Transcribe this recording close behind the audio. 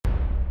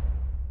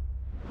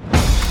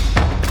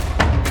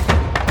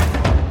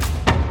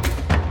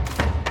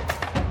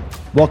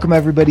Welcome,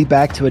 everybody,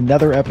 back to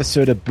another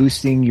episode of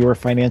Boosting Your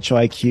Financial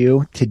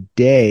IQ.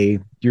 Today,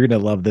 you're going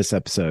to love this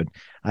episode.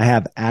 I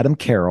have Adam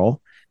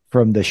Carroll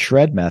from the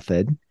Shred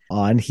Method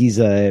on. He's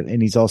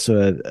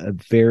also a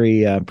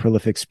very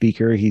prolific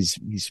speaker. He's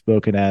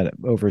spoken at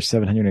over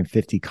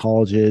 750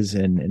 colleges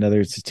and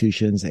other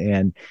institutions,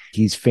 and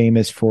he's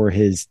famous for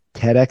his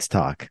TEDx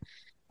talk,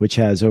 which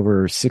has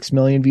over 6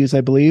 million views,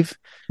 I believe.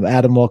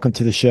 Adam, welcome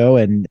to the show.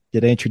 And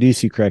did I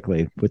introduce you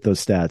correctly with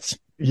those stats?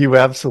 You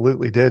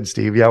absolutely did,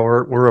 Steve. Yeah,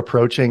 we're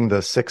approaching the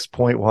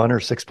 6.1 or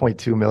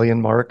 6.2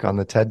 million mark on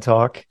the TED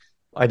Talk.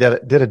 I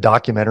did a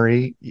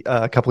documentary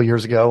a couple of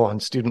years ago on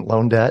student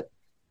loan debt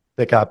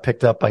that got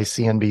picked up by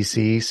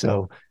CNBC.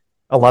 So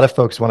a lot of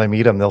folks, when I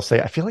meet them, they'll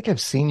say, I feel like I've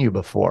seen you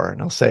before.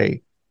 And I'll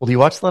say, well, do you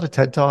watch a lot of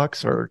TED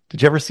Talks, or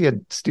did you ever see a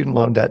student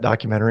loan debt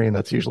documentary? And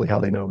that's usually how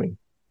they know me.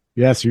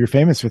 Yeah, so you're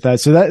famous with that.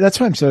 So that's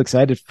why I'm so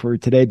excited for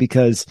today,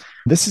 because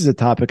this is a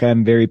topic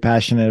I'm very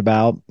passionate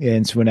about.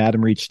 And so when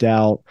Adam reached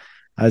out,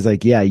 I was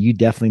like, yeah, you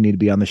definitely need to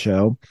be on the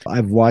show.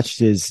 I've watched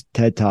his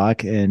TED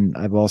Talk, and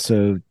I've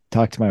also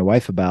talked to my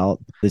wife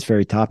about this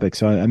very topic.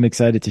 So I'm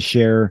excited to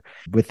share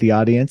with the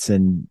audience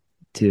and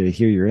to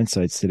hear your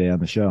insights today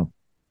on the show.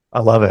 I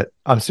love it.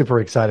 I'm super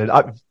excited.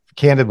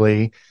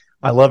 Candidly,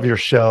 I love your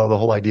show, the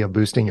whole idea of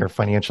boosting your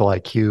financial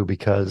IQ,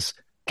 because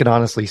I can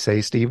honestly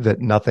say, Steve, that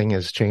nothing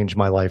has changed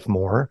my life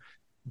more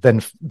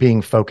than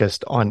being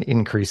focused on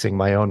increasing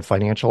my own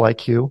financial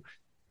IQ.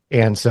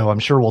 And so I'm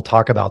sure we'll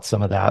talk about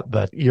some of that,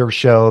 but your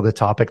show, the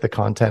topic, the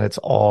content, it's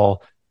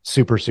all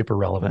super, super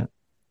relevant.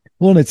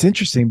 Well, and it's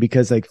interesting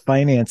because like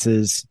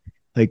finances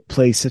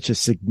play such a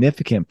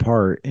significant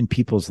part in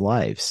people's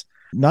lives,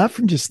 not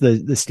from just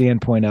the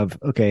standpoint of,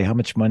 okay, how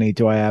much money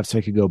do I have so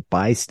I could go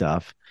buy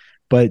stuff,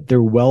 but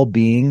their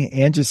well-being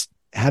and just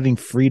having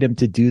freedom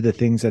to do the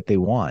things that they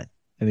want.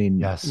 I mean,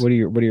 yes. What are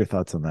your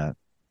thoughts on that?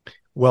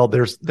 Well,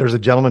 there's a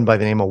gentleman by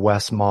the name of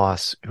Wes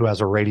Moss who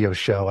has a radio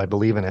show, I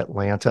believe, in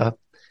Atlanta.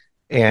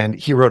 And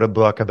he wrote a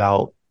book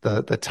about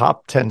the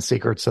top 10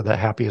 secrets of the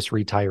happiest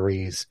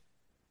retirees.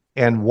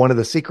 And one of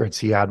the secrets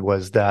he had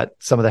was that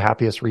some of the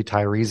happiest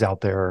retirees out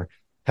there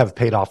have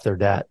paid off their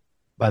debt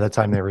by the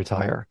time they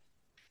retire.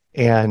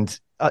 And,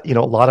 a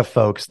lot of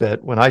folks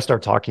that when I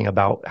start talking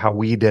about how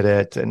we did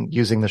it and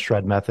using the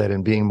Shred Method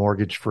and being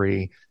mortgage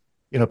free,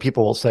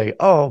 people will say,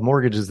 oh,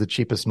 mortgage is the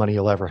cheapest money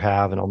you'll ever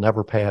have and I'll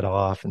never pay it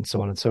off, and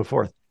so on and so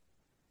forth.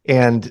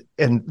 And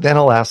then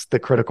I'll ask the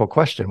critical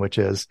question, which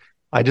is,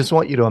 I just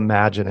want you to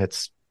imagine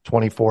it's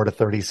 24 to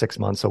 36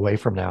 months away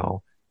from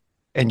now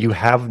and you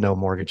have no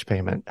mortgage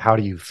payment. How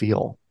do you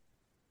feel?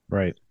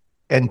 Right.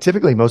 And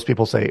typically most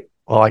people say,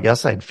 well, I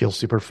guess I'd feel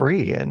super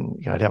free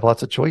and I'd have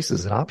lots of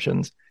choices and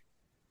options.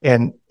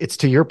 And it's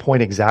to your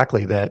point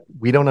exactly that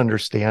we don't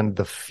understand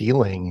the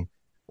feeling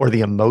or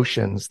the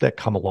emotions that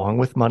come along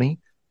with money.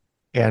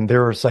 And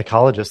there are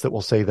psychologists that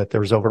will say that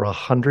there's over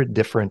 100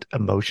 different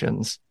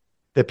emotions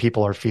that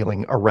people are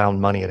feeling around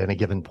money at any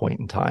given point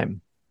in time.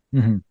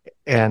 Mm-hmm.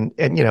 And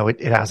it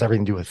has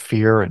everything to do with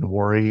fear and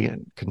worry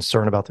and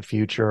concern about the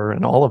future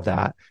and all of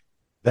that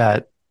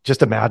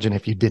just imagine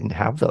if you didn't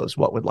have those,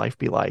 what would life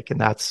be like?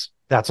 And that's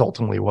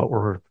ultimately what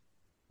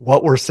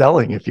we're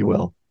selling, if you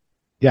will.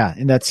 Yeah.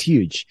 And that's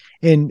huge.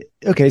 And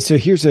okay, so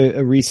here's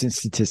a recent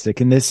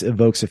statistic, and this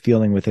evokes a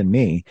feeling within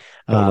me.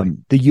 Totally.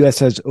 The US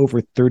has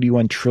over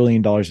 $31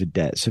 trillion of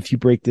debt. So if you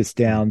break this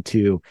down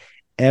to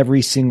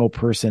every single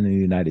person in the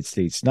United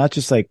States, not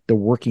just like the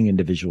working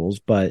individuals,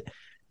 but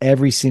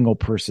every single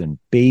person,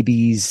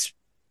 babies,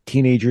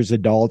 teenagers,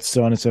 adults,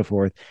 so on and so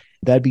forth,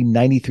 that'd be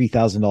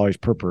 $93,000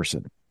 per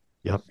person.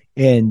 Yep.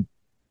 And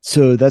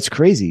so that's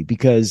crazy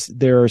because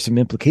there are some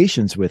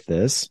implications with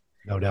this.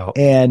 No doubt.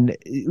 And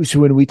so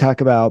when we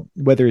talk about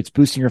whether it's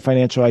boosting your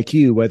financial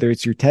IQ, whether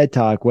it's your TED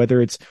Talk,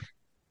 whether it's,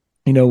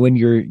 when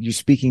you're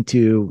speaking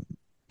to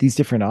these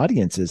different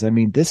audiences, I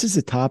mean, this is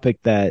a topic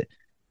that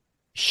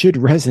should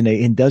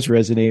resonate and does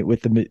resonate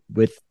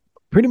with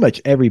pretty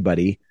much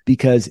everybody,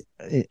 because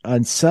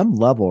on some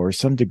level or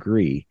some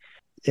degree,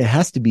 it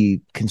has to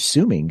be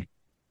consuming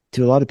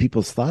to a lot of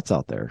people's thoughts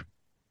out there.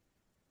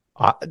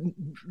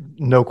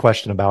 No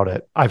question about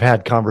it. I've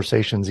had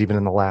conversations even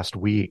in the last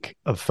week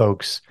of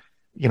folks,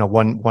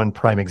 one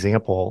prime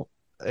example.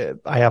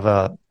 I have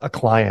a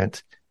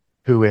client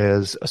who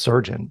is a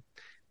surgeon,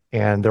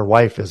 and their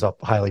wife is a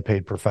highly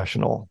paid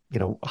professional,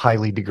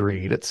 highly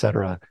degreed, et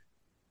cetera.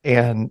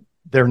 And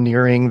they're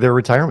nearing their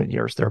retirement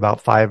years. They're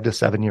about 5 to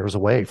 7 years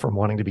away from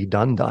wanting to be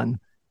done.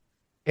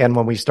 And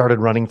when we started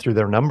running through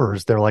their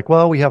numbers, they're like,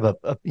 well, we have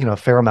a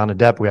fair amount of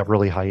debt. We have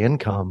really high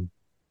income.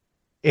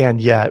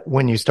 And yet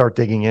when you start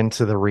digging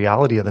into the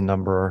reality of the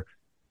number,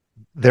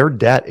 their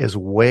debt is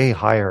way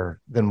higher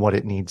than what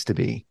it needs to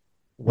be,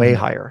 way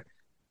higher.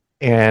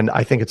 And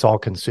I think it's all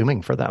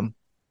consuming for them.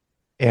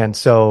 And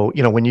so,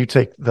 when you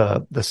take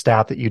the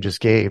stat that you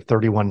just gave,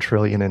 31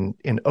 trillion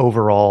in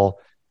overall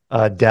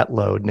debt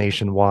load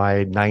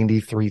nationwide,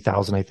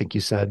 93,000, I think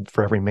you said,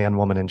 for every man,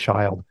 woman, and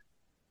child.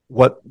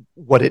 What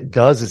it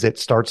does is it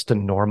starts to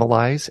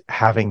normalize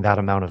having that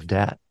amount of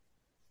debt.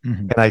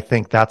 Mm-hmm. And I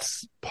think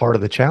that's part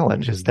of the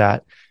challenge, is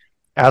that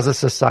as a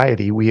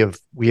society, we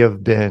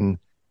have been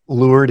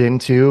lured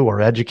into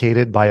or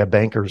educated by a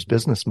banker's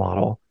business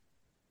model.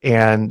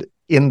 And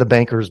in the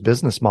banker's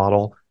business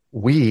model,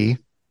 we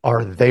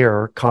are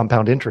their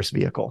compound interest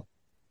vehicle.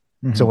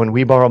 So Mhm. when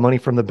we borrow money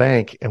from the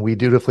bank and we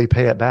dutifully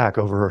pay it back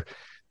over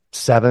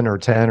 7 or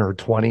 10 or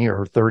 20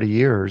 or 30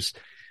 years,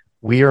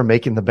 we are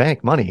making the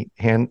bank money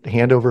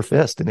hand over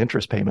fist in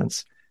interest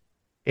payments.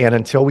 And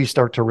until we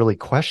start to really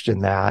question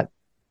that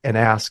and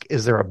ask,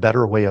 is there a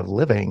better way of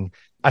living?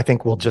 I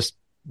think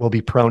we'll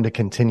be prone to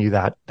continue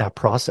that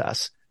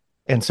process.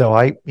 And so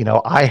I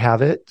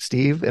have it,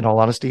 Steve, in all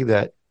honesty,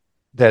 that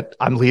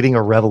I'm leading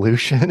a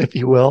revolution, if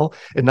you will,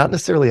 and not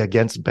necessarily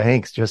against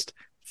banks, just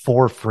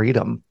for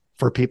freedom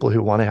for people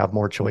who want to have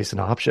more choice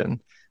and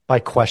option by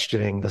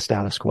questioning the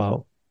status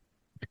quo.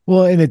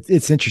 Well, and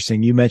it's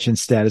interesting. You mentioned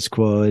status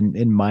quo and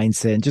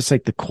mindset and just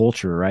like the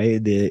culture,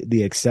 right?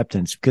 The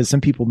acceptance, because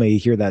some people may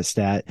hear that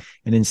stat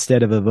and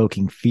instead of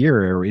evoking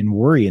fear or in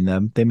worry in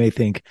them, they may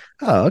think,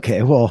 oh,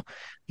 okay, well,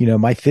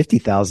 my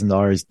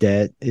 $50,000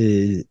 debt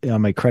is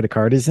on my credit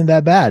card isn't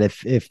that bad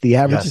if the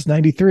average is Yes,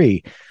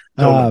 93.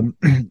 totally.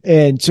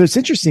 And so it's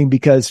interesting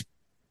because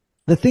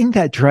the thing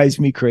that drives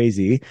me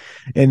crazy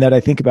and that I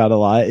think about a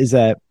lot is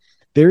that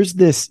there's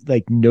this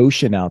like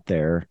notion out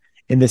there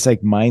and this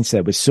like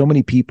mindset with so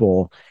many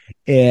people.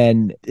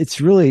 And it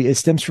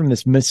stems from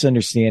this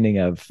misunderstanding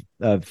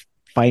of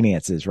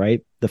finances,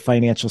 right? The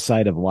financial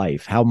side of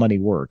life, how money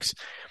works.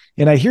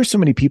 And I hear so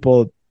many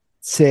people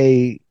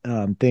say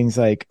things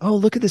like, "Oh,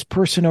 look at this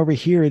person over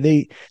here.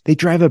 They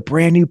drive a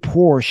brand new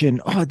Porsche,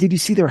 and oh, did you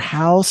see their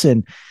house?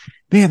 And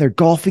man, they're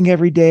golfing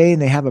every day,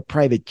 and they have a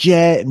private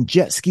jet and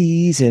jet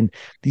skis and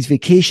these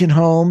vacation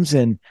homes,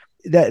 and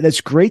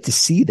that's great to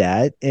see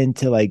that and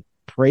to like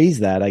praise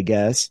that, I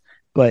guess.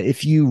 But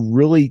if you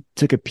really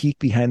took a peek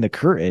behind the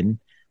curtain,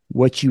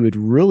 what you would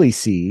really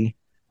see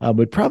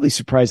would probably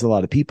surprise a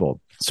lot of people.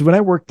 So when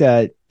I worked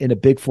in a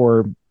Big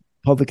Four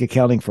public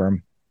accounting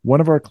firm, one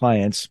of our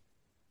clients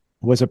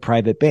was a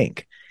private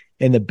bank,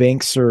 and the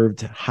bank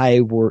served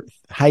high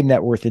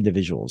net worth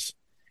individuals.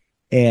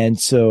 And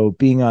so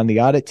being on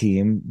the audit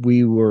team,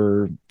 we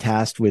were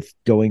tasked with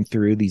going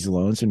through these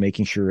loans and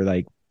making sure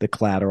like the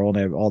collateral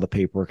and all the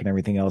paperwork and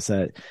everything else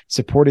that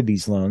supported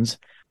these loans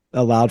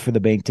allowed for the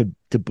bank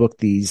to book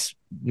these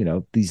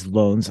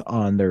loans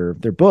on their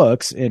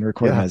books and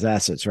record them Yeah. as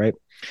assets, right?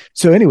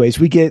 So anyways,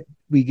 we get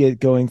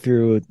going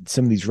through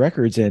some of these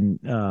records,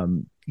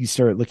 and you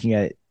start looking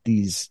at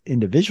these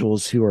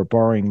individuals who are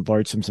borrowing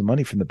large sums of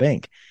money from the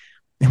bank.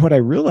 And what I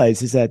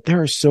realize is that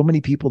there are so many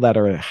people that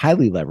are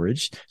highly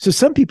leveraged. So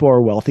some people are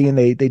wealthy and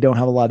they don't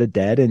have a lot of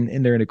debt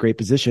and they're in a great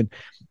position.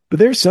 But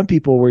there's some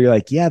people where you're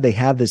like, yeah, they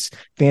have this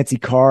fancy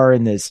car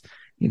and this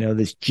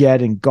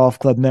jet and golf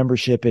club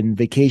membership and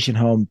vacation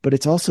home, but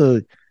it's also,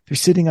 they're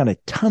sitting on a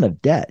ton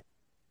of debt.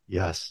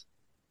 Yes.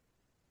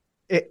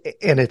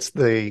 And it's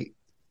the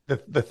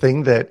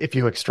thing that if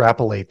you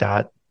extrapolate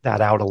that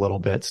out a little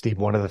bit, Steve,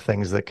 one of the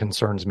things that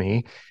concerns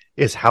me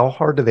is how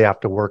hard do they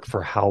have to work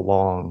for how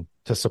long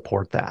to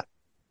support that?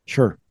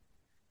 Sure.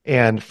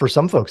 And for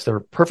some folks, they're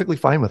perfectly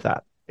fine with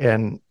that.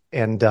 And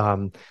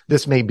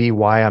this may be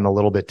why I'm a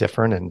little bit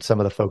different. And some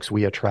of the folks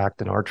we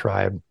attract in our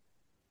tribe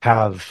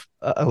have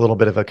a little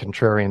bit of a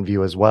contrarian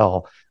view as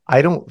well.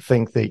 I don't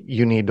think that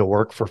you need to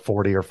work for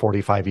 40 or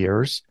 45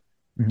 years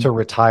Mm-hmm. to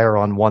retire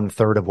on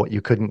 1/3 of what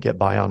you couldn't get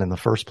by on in the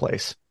first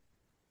place.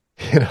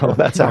 Sure.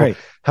 That's Right.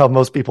 how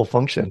most people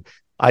function.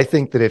 I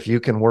think that if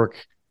you can work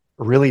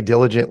really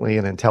diligently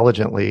and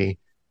intelligently,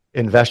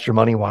 invest your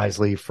money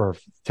wisely for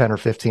 10 or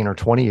 15 or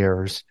 20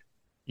 years,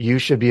 you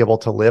should be able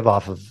to live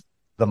off of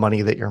the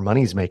money that your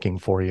money's making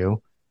for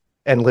you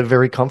and live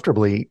very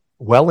comfortably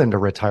well into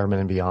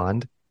retirement and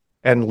beyond,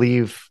 and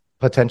leave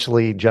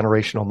potentially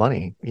generational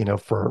money,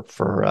 for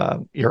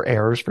your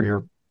heirs, for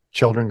your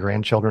children,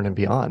 grandchildren, and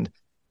beyond.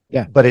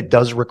 Yeah. But it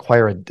does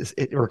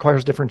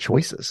requires different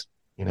choices.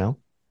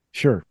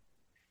 Sure.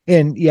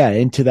 And yeah,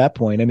 and to that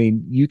point, I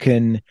mean, you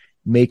can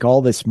make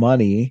all this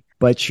money,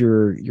 but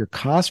your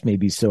cost may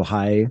be so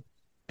high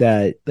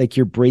that like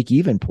your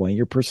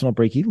personal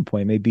break even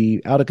point may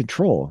be out of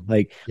control.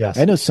 Like I Yes.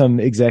 know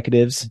some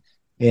executives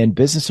and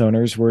business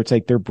owners where it's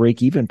like their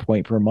break even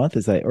point per month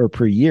is like, or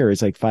per year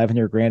is like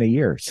 500 grand a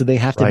year. So they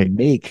have to Right.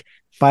 make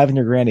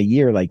 500 grand a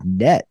year, like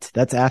net,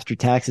 that's after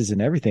taxes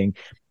and everything,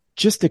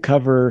 just to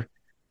cover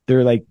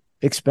their like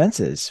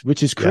expenses,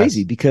 which is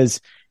crazy Yes.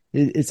 because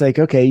it's like,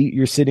 okay,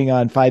 you're sitting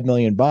on $5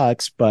 million,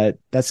 but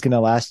that's going to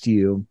last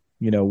you,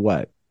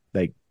 what,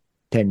 like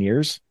 10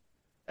 years,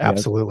 you know?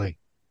 Absolutely.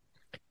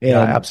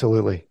 Yeah, And,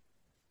 absolutely.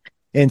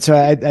 and so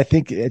I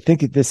think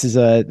this is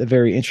a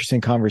very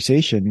interesting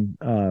conversation,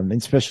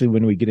 especially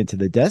when we get into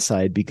the debt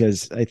side,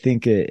 because I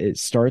think it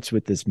starts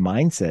with this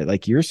mindset.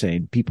 Like you're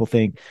saying, people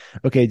think,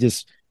 okay,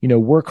 just,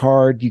 work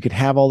hard. You could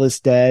have all this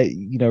debt,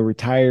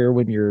 retire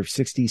when you're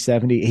 60,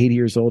 70, 80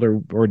 years old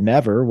or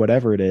never,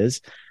 whatever it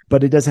is,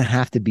 but it doesn't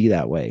have to be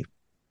that way.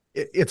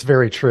 It's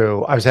very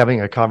true. I was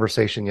having a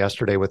conversation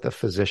yesterday with a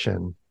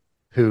physician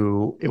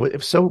who it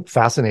was so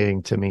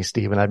fascinating to me,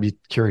 Steve, and I'd be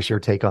curious your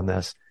take on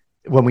this.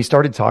 when we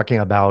started talking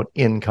about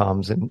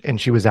incomes, and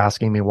she was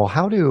asking me, well,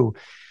 how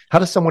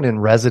does someone in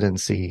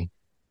residency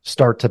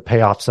start to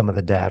pay off some of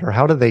the debt, or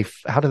how do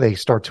they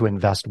start to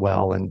invest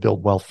well and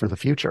build wealth for the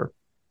future?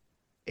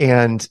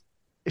 And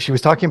she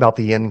was talking about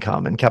the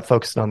income and kept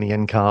focusing on the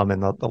income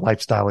and the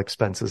lifestyle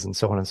expenses and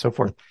so on and so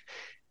forth.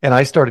 And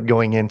I started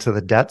going into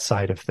the debt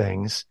side of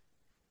things.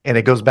 And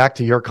it goes back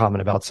to your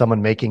comment about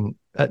someone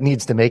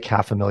needs to make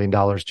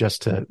 $500,000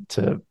 just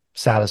to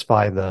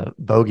satisfy the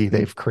bogey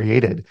they've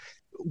created.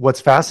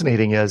 What's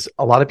fascinating is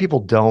a lot of people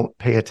don't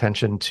pay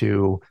attention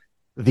to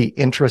the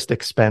interest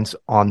expense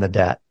on the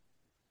debt.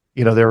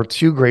 There are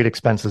two great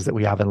expenses that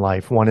we have in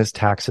life. One is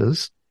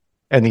taxes,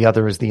 and the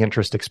other is the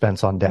interest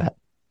expense on debt.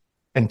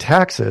 And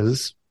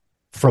taxes,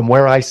 from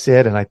where I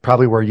sit, and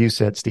probably where you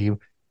sit, Steve,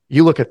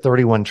 you look at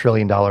 $31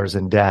 trillion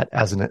in debt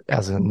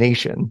as a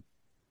nation.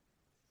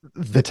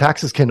 The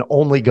taxes can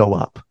only go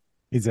up.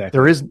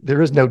 Exactly.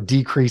 There is no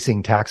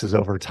decreasing taxes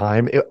over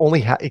time.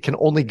 It can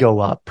only go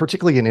up,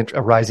 particularly in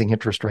a rising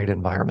interest rate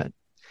environment.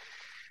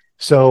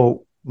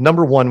 So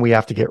number one, we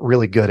have to get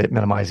really good at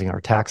minimizing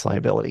our tax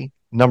liability.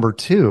 Number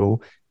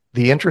two,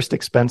 the interest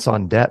expense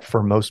on debt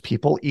for most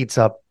people eats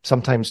up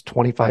sometimes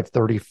 25,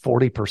 30,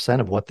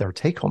 40% of what their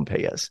take-home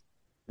pay is.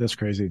 That's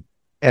crazy.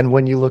 And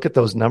when you look at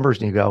those numbers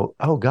and you go,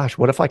 oh gosh,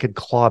 what if I could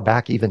claw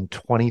back even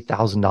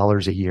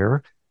 $20,000 a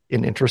year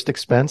in interest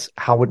expense?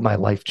 How would my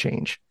life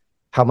change?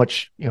 How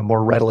much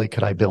more readily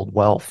could I build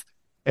wealth?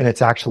 And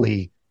it's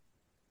actually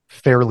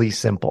fairly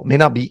simple. It may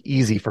not be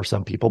easy for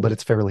some people, but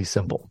it's fairly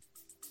simple.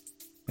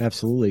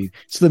 Absolutely.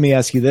 So let me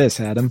ask you this,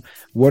 Adam.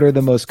 What are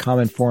the most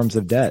common forms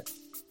of debt?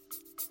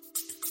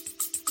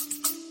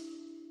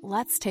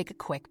 Let's take a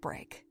quick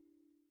break.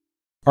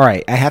 All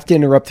right, I have to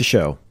interrupt the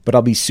show, but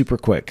I'll be super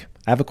quick.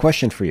 I have a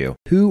question for you.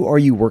 Who are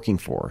you working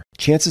for?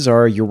 Chances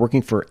are you're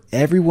working for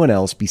everyone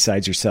else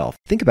besides yourself.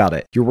 Think about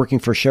it. You're working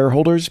for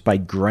shareholders by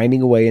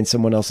grinding away in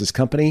someone else's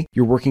company.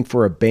 You're working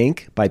for a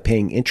bank by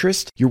paying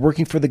interest. You're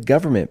working for the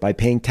government by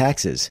paying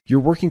taxes. You're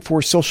working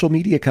for social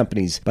media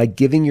companies by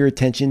giving your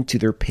attention to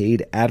their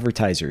paid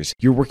advertisers.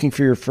 You're working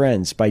for your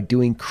friends by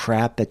doing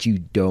crap that you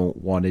don't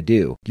want to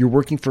do. You're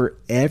working for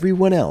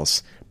everyone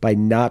else by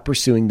not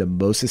pursuing the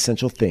most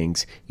essential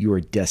things you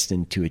are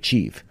destined to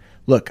achieve.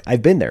 Look,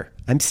 I've been there.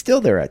 I'm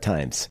still there at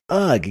times.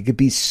 Ugh, it could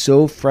be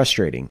so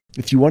frustrating.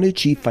 If you want to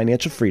achieve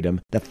financial freedom,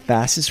 the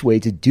fastest way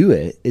to do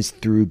it is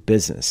through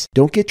business.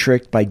 Don't get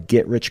tricked by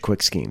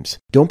get-rich-quick schemes.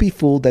 Don't be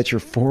fooled that your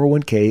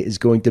 401k is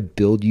going to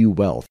build you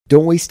wealth.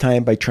 Don't waste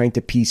time by trying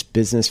to piece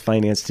business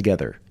finance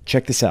together.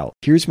 Check this out.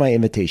 Here's my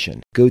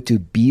invitation. Go to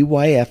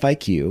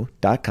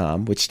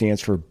byfiq.com, which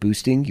stands for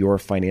Boosting Your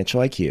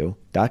Financial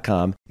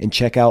IQ.com, and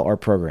check out our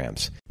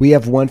programs. We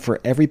have one for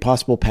every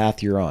possible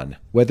path you're on.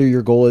 Whether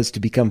your goal is to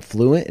become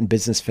fluent in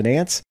business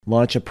finance,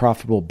 launch a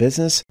profitable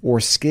business, or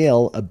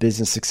scale a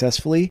business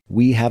successfully,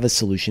 we have a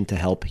solution to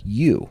help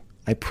you.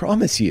 I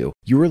promise you,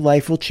 your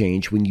life will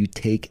change when you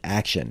take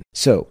action.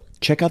 So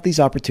check out these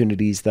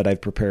opportunities that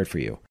I've prepared for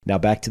you. Now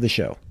back to the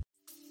show.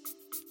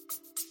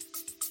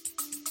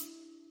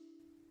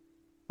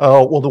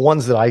 Oh, well, the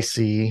ones that I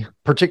see,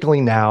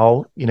 particularly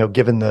now,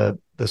 given the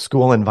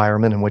school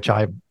environment in which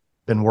I've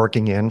been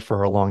working in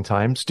for a long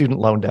time, student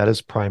loan debt is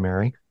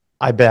primary.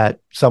 I bet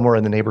somewhere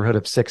in the neighborhood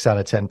of 6 out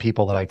of 10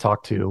 people that I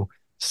talk to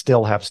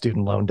still have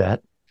student loan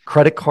debt.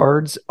 Credit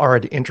cards are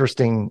an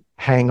interesting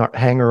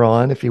hanger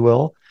on, if you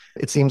will.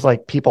 It seems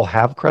like people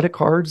have credit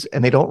cards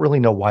and they don't really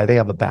know why they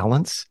have a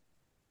balance.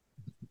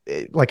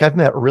 Like I've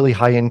met really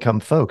high income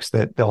folks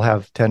that they'll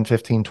have 10,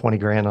 15, 20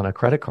 grand on a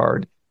credit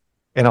card.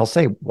 And I'll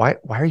say, why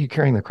are you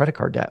carrying the credit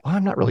card debt? Well,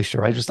 I'm not really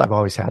sure. I've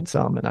always had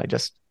some, and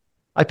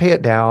I pay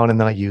it down and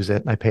then I use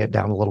it, and I pay it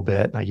down a little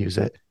bit and I use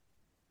it.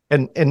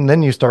 And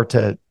then you start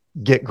to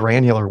get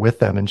granular with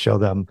them and show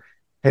them,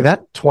 hey,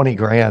 that 20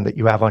 grand that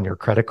you have on your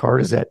credit card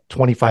is at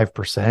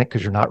 25%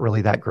 because you're not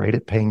really that great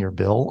at paying your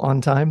bill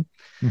on time.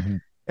 Mm-hmm.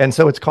 And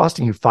so it's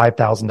costing you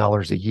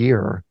 $5,000 a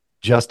year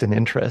just in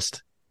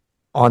interest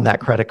on that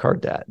credit card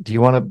debt. Do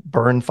you want to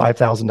burn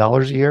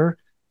 $5,000 a year,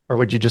 or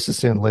would you just as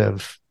soon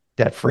live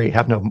debt-free,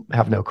 have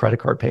no credit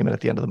card payment at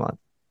the end of the month?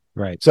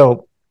 Right.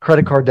 So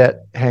credit card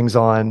debt hangs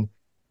on.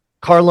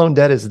 Car loan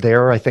debt is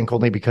there, I think,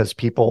 only because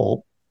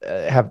people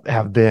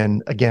have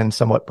been, again,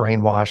 somewhat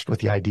brainwashed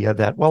with the idea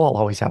that, well, I'll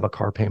always have a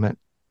car payment.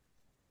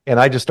 And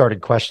I just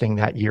started questioning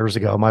that years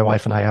ago. My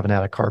wife and I haven't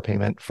had a car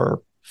payment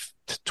for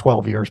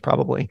 12 years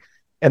probably.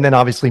 And then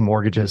obviously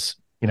mortgages,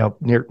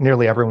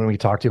 nearly everyone we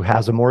talk to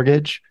has a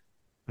mortgage.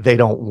 They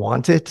don't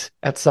want it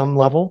at some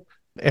level.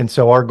 And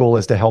so our goal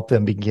is to help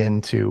them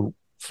begin to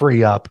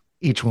free up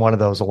each one of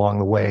those along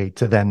the way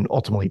to then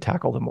ultimately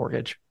tackle the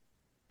mortgage.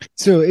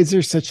 So is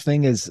there such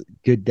thing as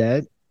good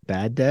debt,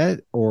 bad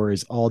debt, or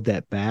is all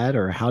debt bad?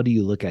 Or how do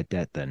you look at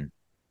debt then?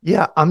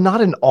 Yeah, I'm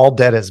not an all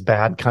debt is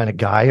bad kind of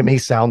guy. It may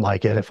sound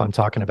like it if I'm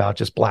talking about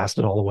just blast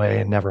it all away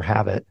and never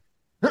have it.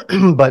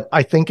 But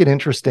I think an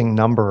interesting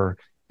number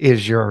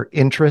is your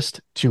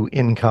interest to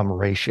income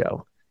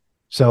ratio.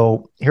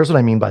 So here's what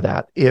I mean by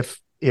that.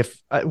 If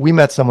we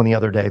met someone the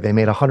other day, they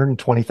made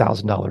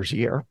 $120,000 a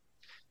year.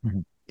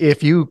 Mm-hmm.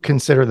 if you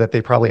consider that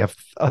they probably have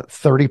a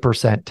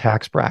 30%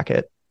 tax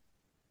bracket,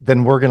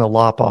 then we're going to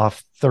lop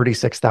off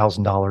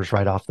 $36,000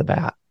 right off the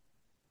bat.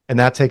 And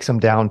that takes them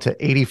down to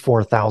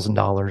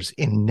 $84,000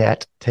 in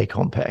net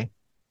take-home pay.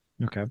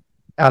 Okay.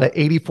 Out of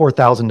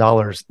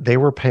 $84,000, they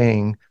were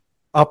paying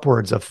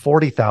upwards of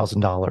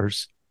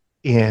 $40,000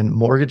 in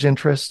mortgage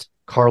interest,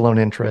 car loan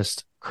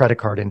interest, credit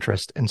card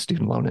interest, and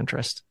student loan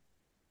interest.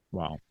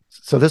 Wow.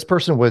 So this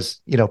person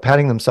was,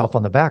 patting themselves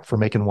on the back for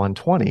making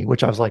 120,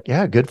 which I was like,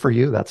 yeah, good for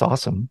you. That's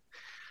awesome.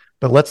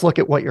 But let's look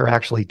at what you're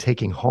actually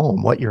taking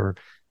home. What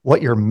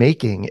you're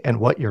making and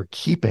what you're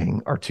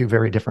keeping are two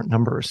very different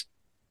numbers.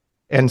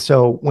 And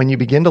so when you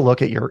begin to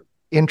look at your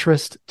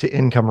interest to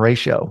income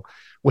ratio,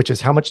 which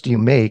is how much do you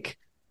make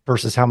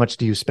versus how much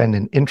do you spend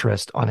in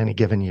interest on any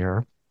given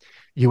year,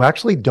 you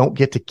actually don't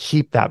get to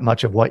keep that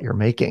much of what you're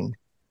making.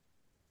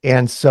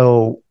 And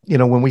so,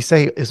 when we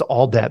say, is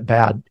all debt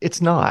bad?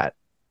 It's not.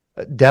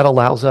 Debt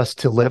allows us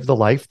to live the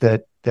life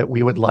that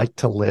we would like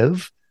to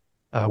live.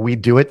 We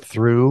do it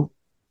through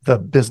the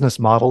business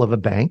model of a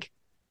bank,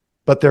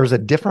 but there's a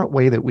different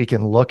way that we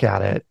can look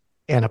at it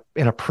and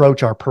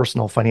approach our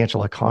personal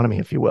financial economy,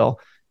 if you will,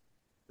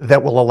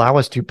 that will allow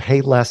us to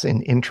pay less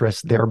in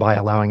interest, thereby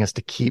allowing us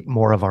to keep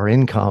more of our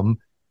income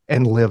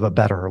and live a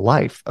better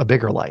life, a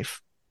bigger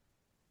life.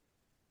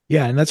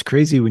 Yeah. And that's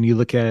crazy when you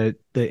look at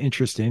the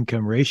interest to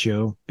income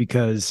ratio,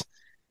 because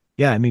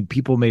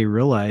people may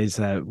realize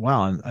that,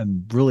 wow,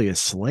 I'm really a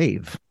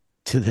slave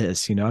to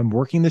this. I'm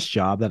working this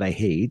job that I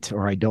hate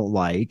or I don't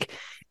like,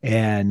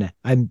 and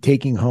I'm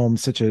taking home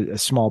such a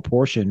small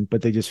portion,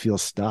 but they just feel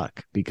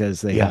stuck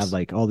because they have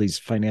like all these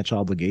financial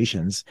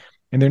obligations,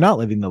 and they're not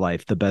living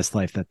the best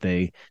life that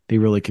they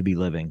really could be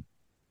living.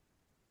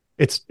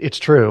 It's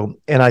true.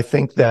 And I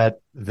think that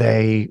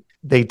they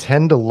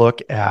tend to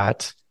look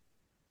at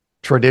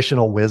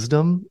traditional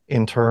wisdom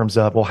in terms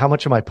of, well, how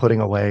much am I putting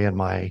away in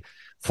my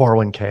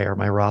 401k or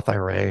my Roth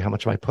IRA? How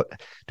much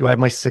do I have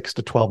my 6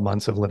 to 12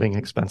 months of living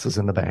expenses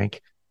in the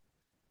bank?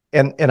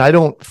 And I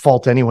don't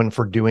fault anyone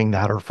for doing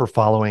that or for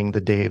following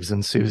the Daves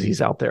and Susies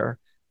out there.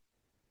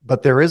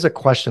 But there is a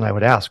question I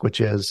would ask,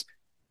 which is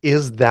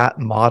that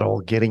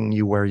model getting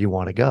you where you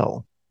want to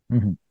go?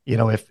 Mm-hmm.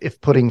 If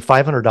putting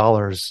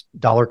 $500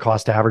 dollar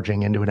cost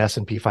averaging into an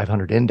S&P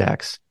 500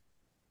 index,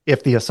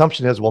 if the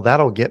assumption is, well,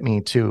 that'll get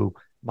me to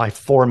my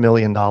 $4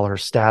 million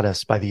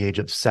status by the age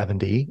of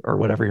 70 or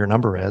whatever your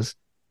number is,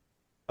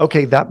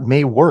 okay, that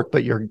may work,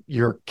 but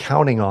you're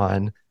counting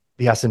on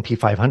the S&P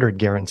 500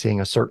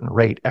 guaranteeing a certain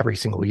rate every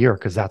single year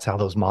because that's how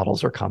those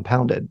models are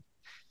compounded.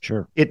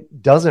 Sure.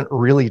 It doesn't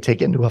really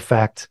take into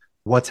effect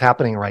what's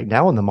happening right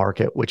now in the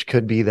market, which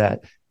could be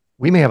that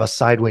we may have a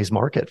sideways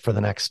market for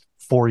the next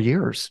 4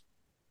 years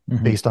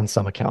based on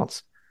some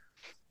accounts.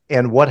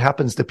 And what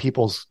happens to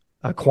people's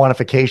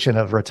quantification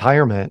of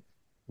retirement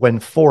when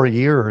 4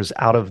 years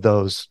out of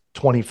those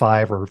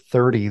 25 or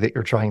 30 that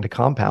you're trying to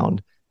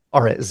compound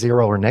are at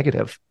zero or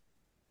negative?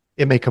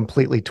 It may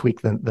completely tweak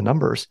the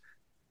numbers.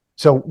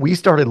 So we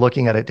started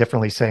looking at it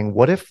differently, saying,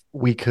 what if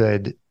we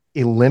could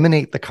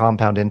eliminate the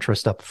compound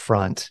interest up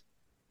front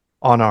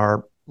on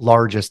our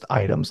largest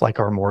items like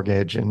our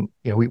mortgage? And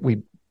we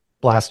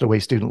blasted away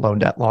student loan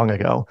debt long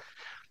ago.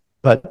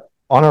 But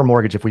on our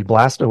mortgage, if we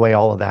blast away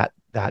all of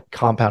that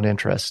compound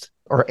interest,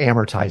 or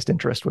amortized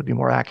interest would be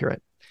more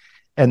accurate,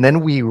 and then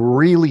we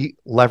really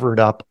levered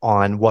up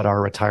on what our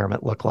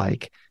retirement looked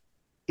like,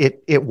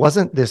 it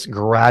wasn't this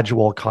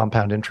gradual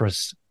compound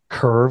interest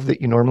curve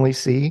that you normally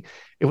see.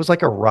 It was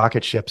like a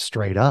rocket ship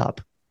straight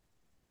up.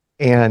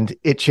 And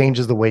it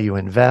changes the way you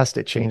invest.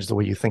 It changes the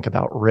way you think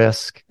about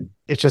risk.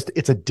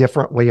 It's a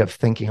different way of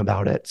thinking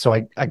about it. So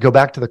I go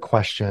back to the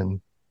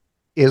question,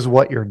 is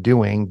what you're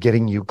doing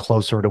getting you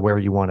closer to where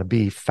you want to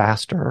be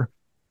faster?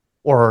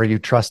 Or are you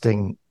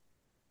trusting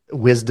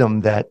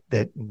wisdom that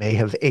may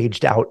have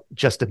aged out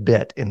just a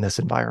bit in this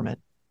environment?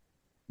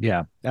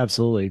 Yeah,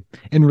 absolutely.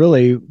 And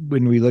really,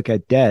 when we look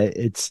at debt,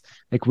 it's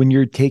like when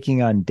you're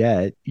taking on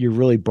debt, you're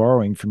really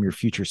borrowing from your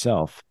future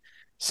self.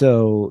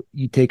 So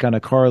you take on a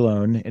car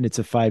loan and it's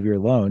a 5-year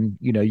loan,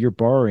 you're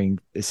borrowing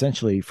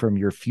essentially from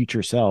your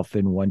future self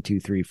in 1,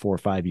 2, 3, 4,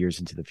 5 years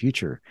into the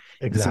future.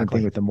 Exactly. Same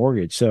thing with the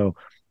mortgage. So,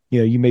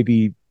 you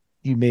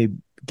may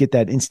get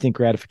that instant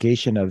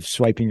gratification of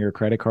swiping your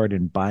credit card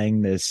and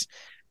buying this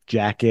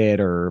jacket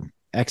or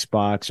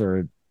Xbox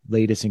or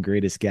latest and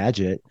greatest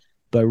gadget.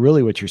 But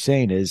really what you're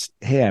saying is,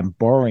 hey, I'm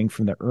borrowing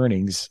from the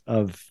earnings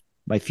of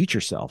my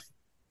future self.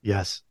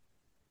 Yes.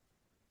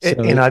 So,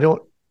 and I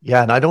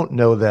don't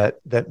know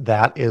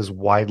that is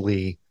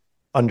widely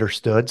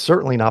understood,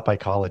 certainly not by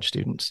college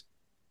students,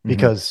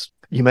 because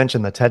you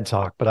mentioned the TED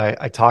Talk, but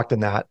I talked in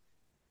that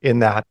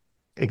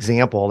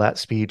example, that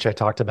speech, I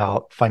talked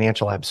about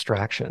financial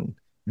abstraction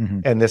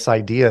and this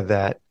idea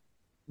that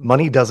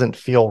money doesn't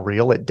feel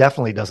real. It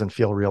definitely doesn't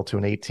feel real to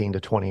an 18 to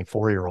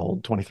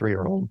 24-year-old,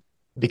 23-year-old,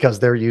 because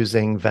they're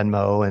using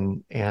Venmo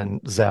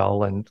and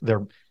Zelle, and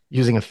they're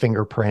using a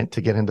fingerprint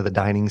to get into the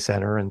dining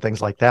center and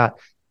things like that.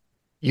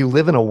 You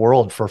live in a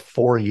world for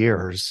 4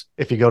 years,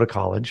 if you go to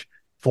college,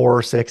 4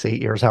 or 6,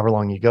 8 years, however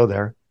long you go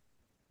there,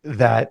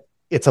 that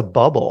it's a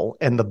bubble,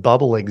 and the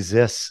bubble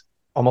exists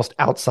almost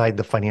outside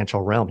the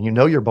financial realm. You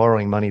know, you're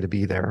borrowing money to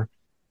be there.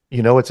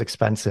 You know, it's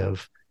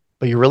expensive,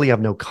 but you really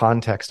have no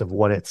context of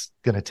what it's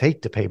going to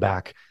take to pay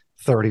back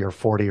 30 or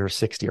 40 or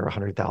 60 or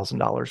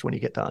 $100,000 when you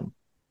get done.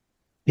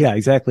 Yeah,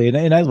 exactly.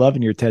 And I love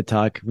in your TED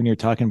talk when you're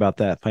talking about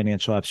that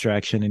financial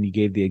abstraction, and you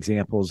gave the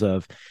examples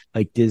of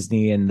like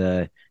Disney and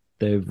the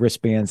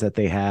wristbands that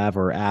they have,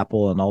 or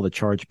Apple and all the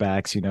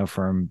chargebacks,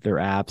 from their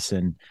apps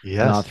and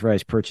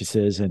authorized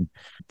purchases. And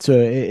so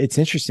it's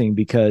interesting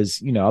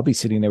because, I'll be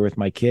sitting there with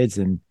my kids,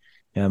 and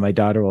my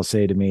daughter will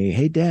say to me,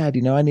 "Hey Dad,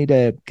 I need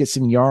to get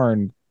some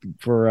yarn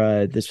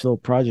for this little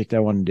project I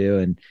want to do."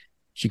 And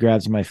she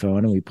grabs my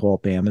phone and we pull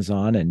up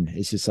Amazon, and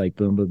it's just like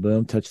boom, boom,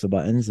 boom, touch the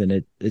buttons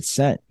and it's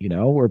sent.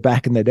 Where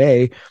back in the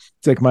day,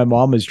 it's like my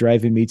mom was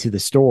driving me to the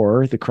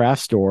store, the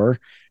craft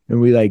store,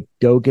 and we like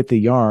go get the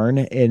yarn,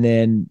 and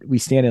then we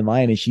stand in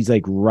line and she's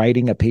like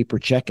writing a paper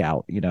check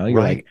out. You're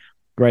like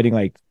writing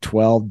like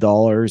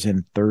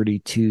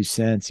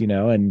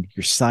 $12.32, and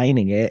you're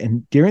signing it.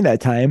 And during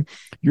that time,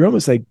 you're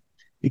almost like,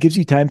 it gives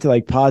you time to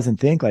like pause and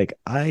think like,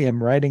 I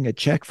am writing a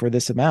check for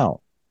this amount.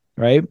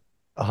 Right.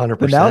 100%.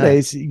 But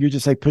nowadays you're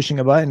just like pushing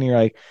a button and you're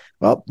like,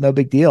 well, no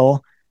big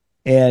deal.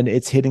 And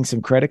it's hitting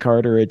some credit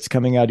card or it's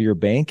coming out of your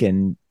bank.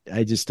 And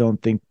I just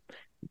don't think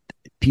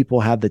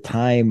people have the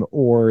time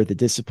or the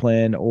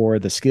discipline or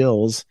the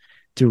skills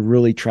to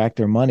really track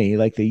their money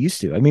like they used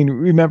to. I mean,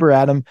 remember,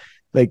 Adam,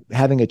 like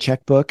having a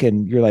checkbook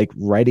and you're like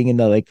writing in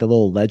the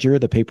little ledger,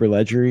 the paper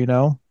ledger,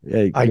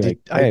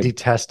 I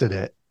detested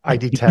it. I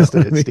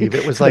detested it, Steve.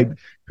 It was like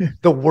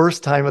the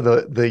worst time of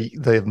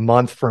the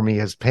month for me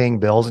is paying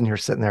bills, and you're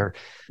sitting there,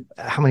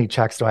 how many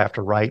checks do I have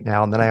to write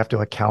now? And then I have to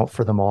account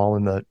for them all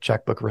in the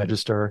checkbook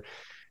register.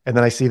 And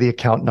then I see the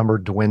account number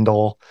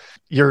dwindle.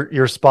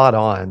 You're spot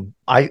on.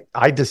 I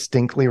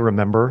distinctly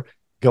remember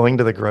going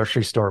to the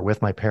grocery store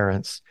with my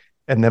parents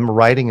and them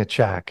writing a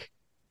check,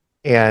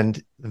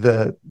 and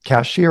the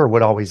cashier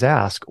would always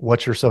ask,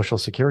 "What's your social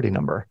security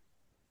number?"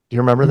 Do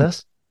you remember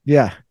this?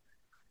 Yeah.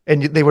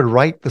 And they would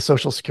write the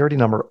social security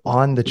number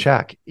on the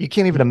check. You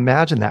can't even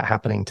imagine that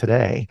happening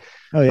today.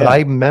 Oh, yeah. But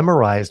I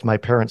memorized my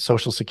parents'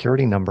 social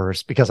security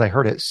numbers because I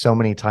heard it so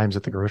many times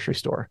at the grocery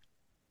store.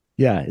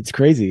 Yeah, it's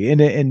crazy.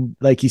 And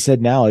like you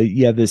said, now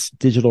you have this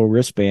digital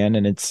wristband,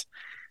 and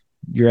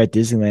you're at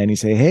Disneyland, you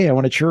say, "Hey, I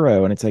want a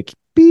churro." And it's like,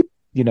 beep,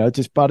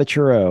 just bought a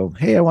churro.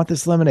 "Hey, I want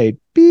this lemonade."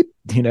 Beep,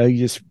 you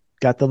just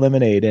got the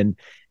lemonade, and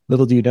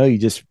little do you know, you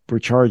just were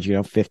charged,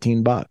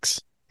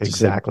 $15.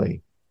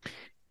 Exactly.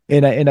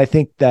 And I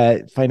think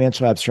that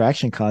financial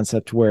abstraction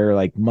concept where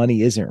like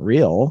money isn't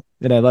real.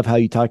 And I love how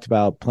you talked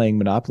about playing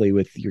Monopoly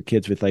with your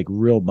kids with like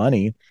real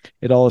money.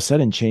 It all of a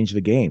sudden changed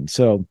the game.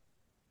 So,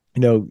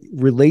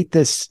 relate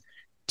this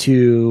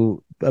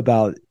to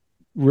the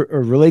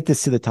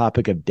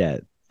topic of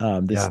debt.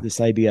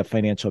 This idea of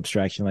financial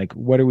abstraction, like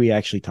what are we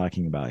actually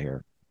talking about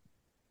here?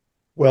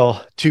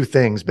 Well, two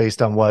things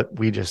based on what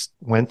we just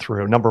went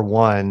through. Number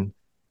one,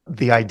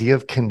 the idea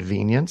of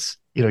convenience.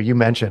 You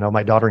mentioned,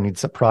 my daughter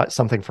needs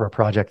something for a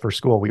project for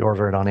school. We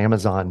order it on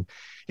Amazon.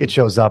 It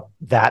shows up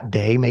that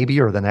day,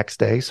 maybe, or the next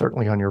day,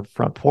 certainly on your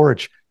front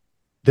porch.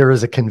 There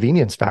is a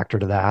convenience factor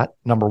to that,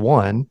 number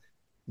one.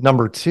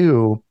 Number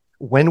two,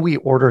 when we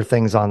order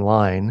things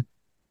online,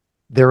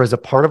 there is a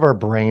part of our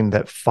brain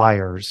that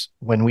fires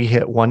when we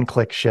hit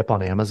one-click ship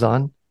on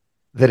Amazon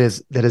that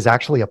is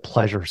actually a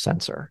pleasure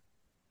sensor,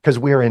 because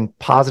we're in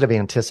positive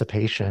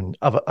anticipation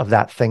of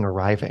that thing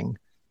arriving.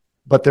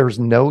 But there's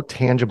no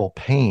tangible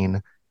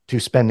pain to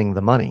spending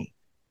the money.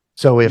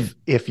 So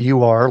if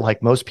you are,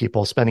 like most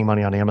people, spending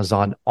money on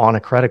Amazon on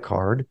a credit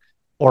card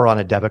or on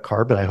a debit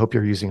card, but I hope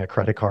you're using a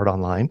credit card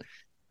online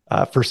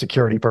for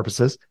security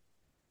purposes.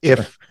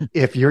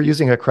 If you're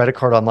using a credit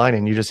card online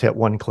and you just hit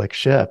one-click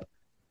ship,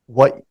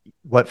 what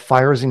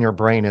fires in your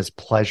brain is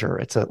pleasure.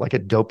 It's like a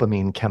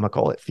dopamine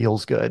chemical. It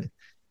feels good.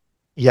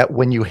 Yet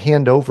when you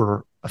hand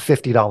over a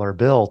 $50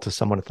 bill to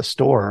someone at the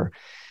store,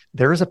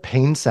 there is a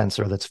pain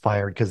sensor that's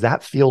fired because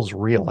that feels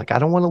real. Like, I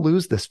don't want to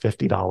lose this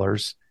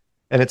 $50.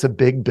 And it's a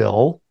big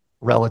bill,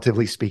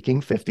 relatively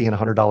speaking. $50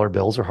 and $100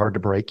 bills are hard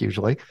to break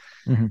usually.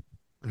 Mm-hmm.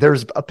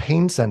 There's a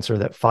pain sensor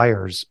that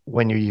fires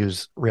when you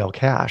use real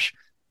cash.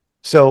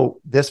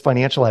 So this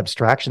financial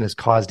abstraction has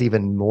caused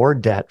even more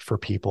debt for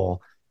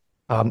people.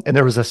 And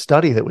there was a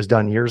study that was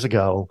done years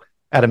ago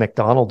at a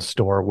McDonald's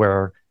store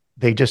where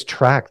they just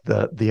tracked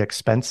the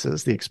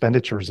expenses, the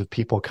expenditures of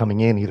people coming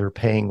in, either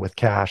paying with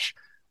cash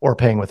or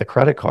paying with a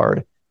credit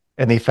card.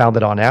 And they found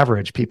that on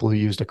average, people who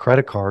used a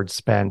credit card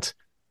spent,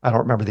 I don't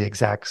remember the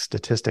exact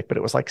statistic, but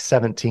it was like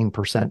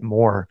 17%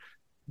 more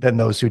than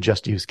those who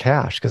just use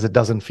cash because it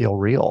doesn't feel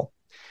real.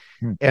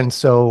 And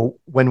so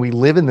when we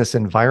live in this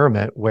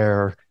environment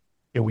where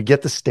we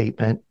get the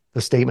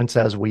statement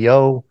says we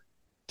owe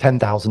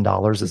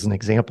 $10,000 as an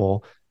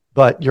example,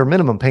 but your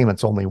minimum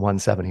payment's only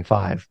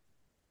 $175.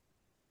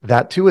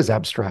 That too is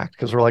abstract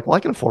because we're like, well, I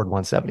can afford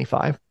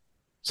 $175.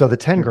 So the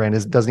 10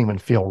 grand doesn't even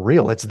feel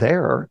real. It's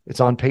there. It's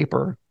on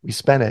paper. We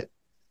spent it.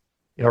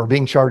 We're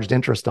being charged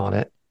interest on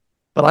it.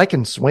 but I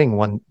can swing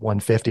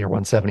 150 or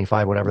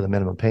 175, whatever the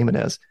minimum payment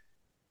is.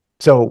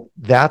 So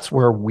that's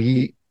where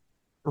we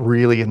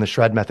really in the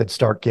shred method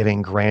start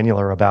getting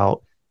granular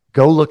about,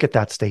 go look at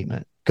that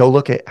statement, go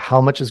look at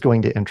how much is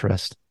going to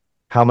interest,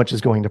 how much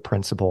is going to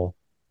principal,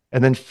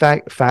 and then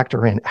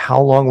factor in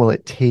how long will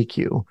it take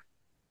you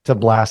to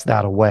blast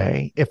that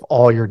away if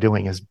all you're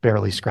doing is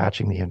barely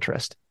scratching the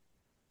interest.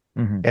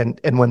 Mm-hmm.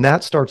 And when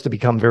that starts to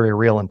become very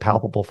real and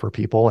palpable for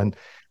people, and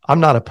I'm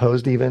not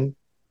opposed even,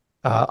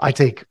 I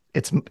take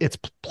it's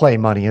play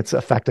money. It's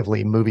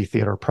effectively movie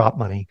theater prop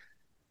money,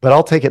 but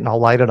I'll take it and I'll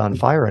light it on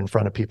fire in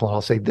front of people. And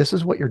I'll say, this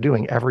is what you're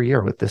doing every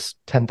year with this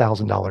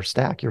 $10,000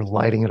 stack. You're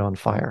lighting it on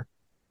fire.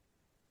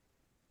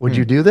 Would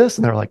you do this?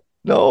 And they're like,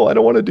 no, I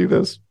don't want to do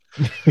this.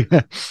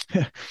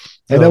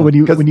 I know when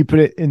you put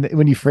it in,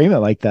 when you frame it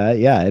like that,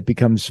 yeah, it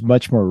becomes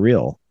much more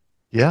real.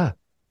 Yeah.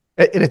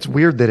 And it's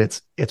weird that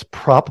it's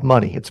prop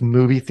money. It's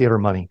movie theater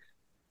money,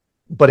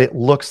 but it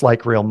looks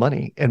like real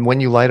money. And when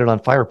you light it on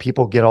fire,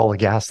 people get all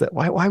aghast that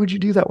why would you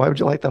do that? Why would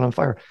you light that on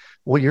fire?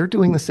 Well, you're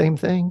doing the same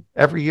thing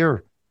every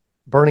year,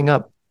 burning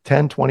up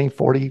 $10, $20,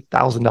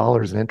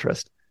 $40,000 in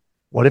interest.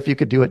 What if you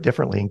could do it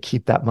differently and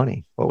keep that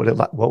money? What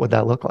would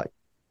that look like?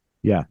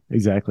 Yeah,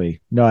 exactly.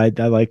 No, I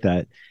like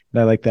that.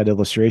 I like that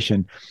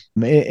illustration.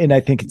 And I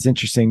think it's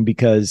interesting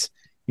because,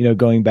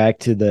 going back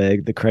to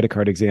the credit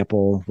card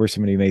example where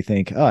somebody may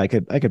think, oh, I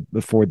could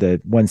afford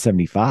the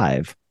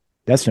 175.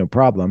 That's no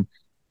problem.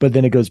 But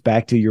then it goes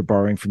back to you're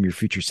borrowing from your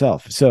future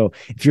self. So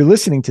if you're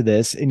listening to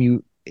this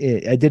and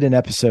I did an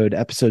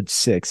episode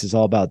 6 is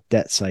all about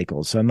debt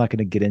cycles. So I'm not going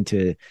to get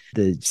into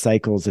the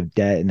cycles of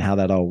debt and how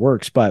that all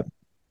works, but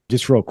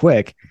just real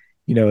quick,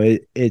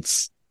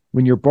 it's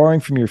when you're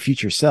borrowing from your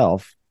future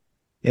self,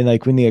 and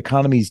like when the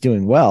economy is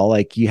doing well,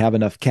 like you have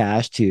enough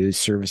cash to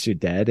service your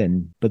debt.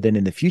 But then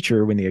in the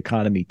future, when the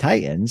economy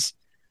tightens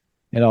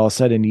and all of a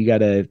sudden you got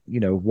to,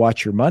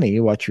 watch your money,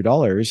 watch your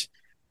dollars,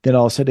 then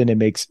all of a sudden it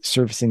makes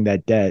servicing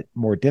that debt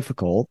more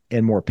difficult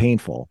and more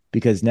painful,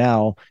 because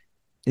now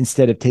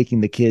instead of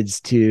taking the kids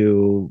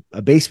to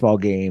a baseball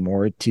game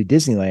or to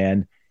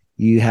Disneyland,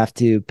 you have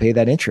to pay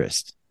that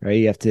interest, right?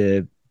 You have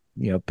to,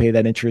 pay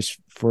that interest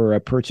for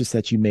a purchase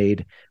that you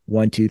made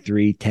 1, 2,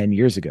 3, 10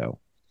 years ago.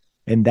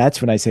 And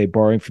that's when I say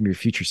borrowing from your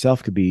future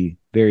self could be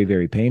very,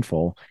 very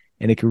painful.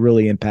 And it could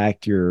really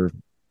impact your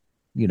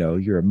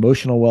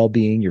emotional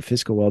well-being, your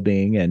physical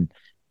well-being, and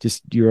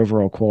just your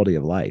overall quality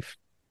of life.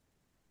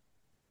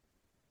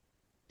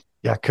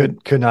 Yeah,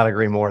 could not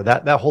agree more.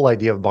 That whole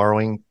idea of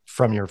borrowing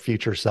from your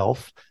future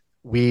self,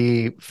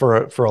 we,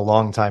 for a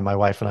long time, my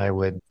wife and I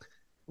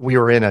we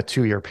were in a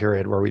 2-year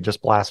period where we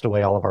just blasted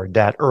away all of our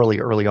debt early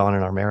on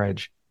in our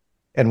marriage.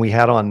 And we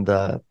had on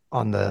the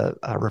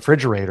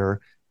refrigerator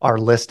our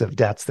list of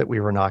debts that we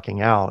were knocking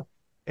out,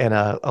 and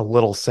a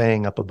little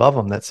saying up above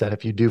them that said,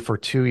 if you do for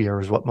 2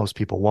 years what most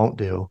people won't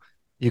do,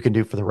 you can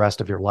do for the rest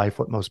of your life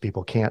what most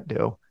people can't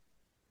do.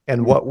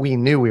 And what we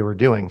knew we were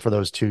doing for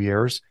those 2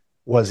 years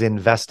was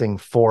investing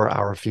for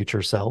our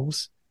future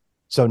selves.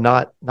 So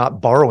not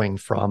borrowing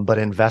from, but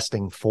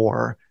investing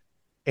for.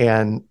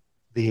 And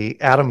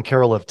the Adam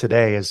Carroll of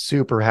today is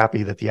super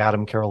happy that the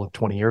Adam Carroll of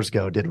 20 years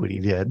ago did what he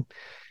did.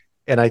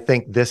 And I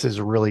think this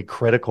is really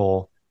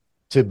critical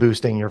to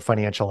boosting your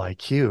financial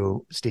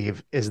IQ,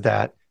 Steve, is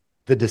that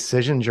the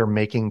decisions you're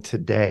making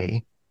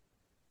today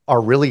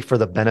are really for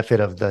the benefit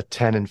of the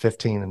 10 and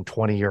 15 and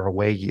 20 year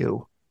away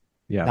you.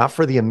 Yeah. Not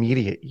for the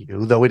immediate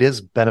you, though it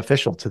is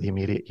beneficial to the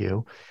immediate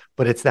you,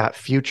 but it's that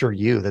future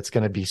you that's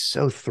going to be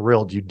so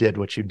thrilled you did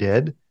what you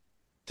did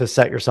to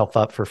set yourself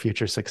up for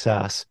future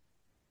success.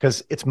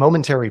 Because it's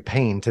momentary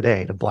pain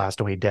today to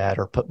blast away debt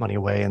or put money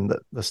away in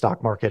the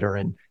stock market or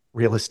in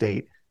real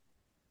estate.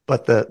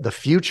 But the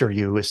future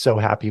you is so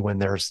happy when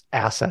there's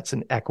assets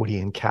and equity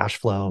and cash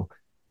flow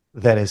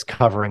that is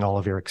covering all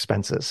of your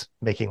expenses,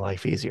 making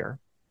life easier.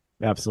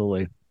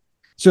 Absolutely.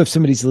 So if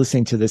somebody's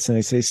listening to this and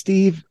they say,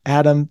 Steve,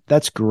 Adam,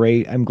 that's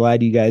great. I'm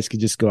glad you guys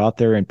could just go out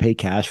there and pay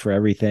cash for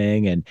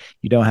everything and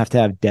you don't have to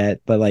have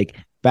debt. But like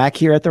back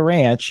here at the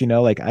ranch,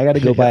 I got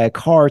to go buy a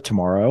car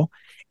tomorrow.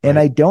 And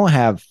I don't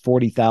have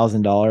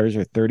 $40,000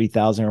 or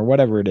 $30,000 or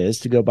whatever it is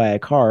to go buy a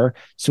car.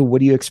 So what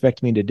do you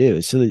expect me to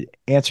do? So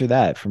answer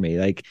that for me.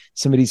 Like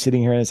somebody's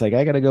sitting here and it's like,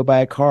 I got to go buy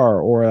a car,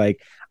 or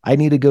like, I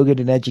need to go get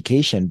an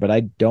education, but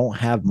I don't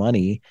have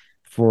money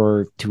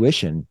for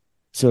tuition.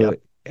 So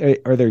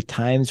are there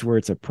times where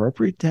it's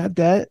appropriate to have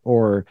debt,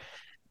 or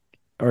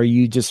are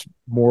you just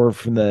more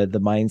from the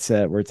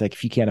mindset where it's like,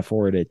 if you can't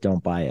afford it,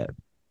 don't buy it?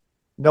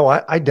 No,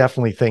 I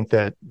definitely think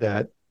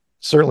that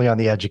certainly on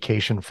the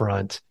education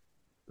front,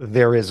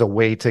 there is a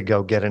way to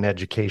go get an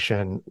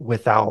education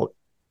without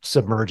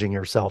submerging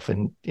yourself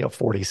in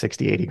 40,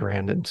 60, 80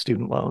 grand in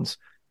student loans.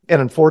 And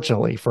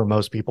unfortunately for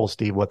most people,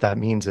 Steve, what that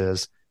means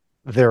is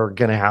they're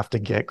going to have to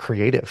get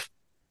creative.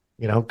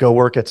 Go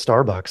work at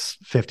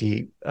Starbucks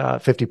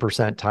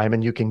 50% time,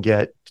 and you can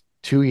get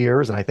 2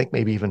 years, and I think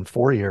maybe even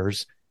 4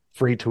 years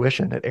free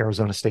tuition at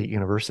Arizona State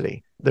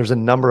University. There's a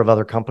number of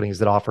other companies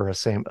that offer a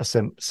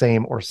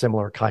same or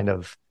similar kind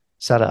of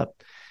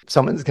setup.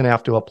 Someone's going to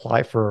have to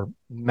apply for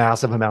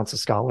massive amounts of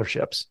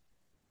scholarships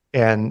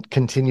and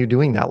continue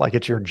doing that like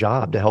it's your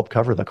job to help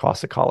cover the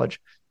cost of college.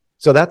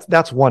 So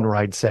that's one where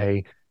I'd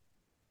say,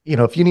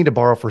 if you need to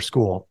borrow for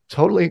school,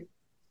 totally,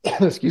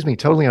 excuse me,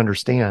 totally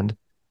understand.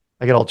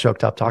 I get all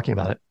choked up talking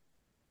about it.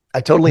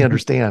 I totally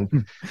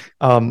understand.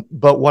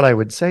 But what I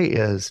would say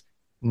is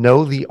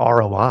know the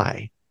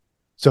ROI.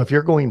 So if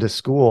you're going to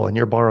school and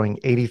you're borrowing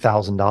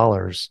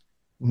 $80,000,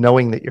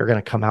 knowing that you're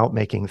going to come out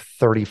making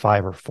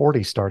 35 or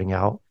 40 starting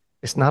out,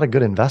 it's not a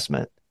good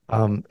investment.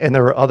 And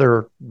there are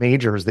other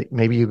majors that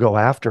maybe you go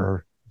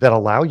after that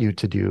allow you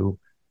to do,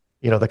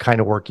 the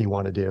kind of work you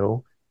want to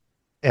do.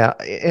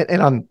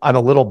 And I'm a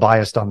little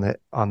biased on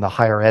the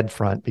higher ed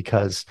front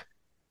because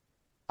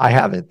I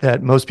have it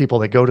that most people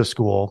that go to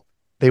school,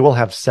 they will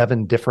have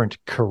 7 different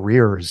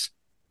careers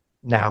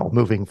now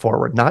moving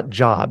forward, not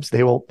jobs.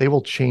 They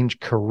will change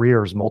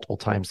careers multiple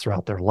times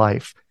throughout their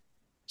life.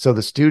 So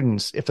the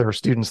students, if there are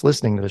students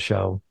listening to the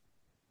show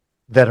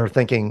that are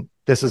thinking,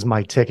 this is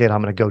my ticket,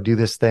 I'm going to go do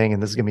this thing,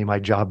 and this is going to be my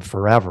job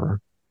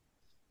forever,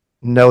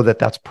 know that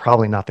that's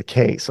probably not the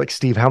case. Like,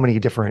 Steve, how many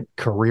different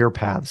career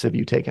paths have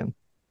you taken?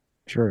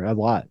 Sure. A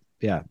lot.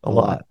 Yeah. A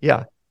lot.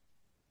 Yeah.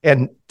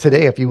 And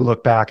today, if you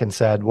look back and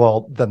said,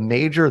 well, the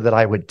major that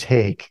I would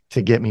take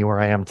to get me where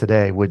I am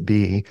today would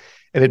be,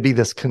 and it'd be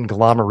this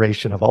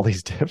conglomeration of all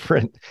these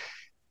different,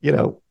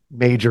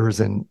 majors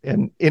and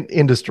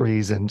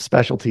industries and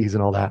specialties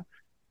and all that.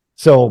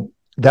 So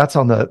that's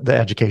on the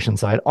education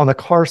side. On the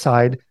car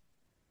side,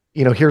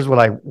 here's what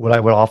I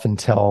would often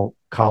tell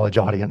college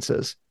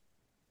audiences.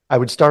 I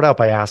would start out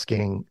by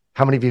asking,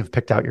 how many of you have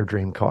picked out your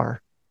dream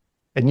car?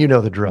 And you know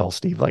the drill,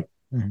 Steve, like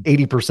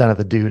 80% of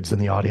the dudes in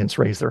the audience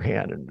raise their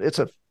hand, and it's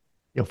a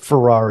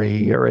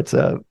Ferrari or it's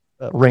a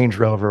Range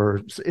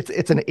Rover.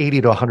 It's an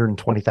 $80,000 to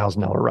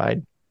 $120,000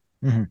 ride.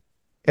 Mm-hmm.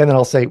 And then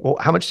I'll say, well,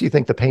 how much do you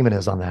think the payment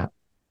is on that?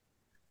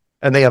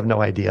 And they have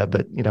no idea,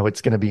 but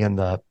it's going to be in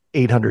the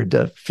 $800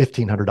 to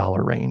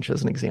 $1,500 range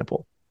as an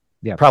example.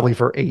 Yeah, probably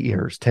for 8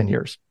 years, 10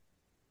 years.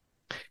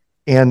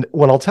 And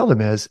what I'll tell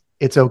them is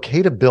it's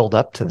okay to build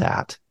up to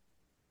that,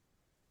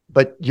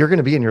 but you're going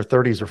to be in your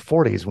 30s or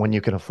 40s when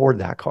you can afford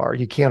that car.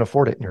 You can't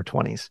afford it in your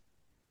 20s.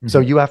 Mm-hmm. So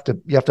you have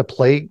to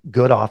play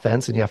good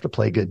offense and you have to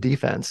play good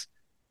defense.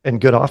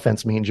 And good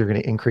offense means you're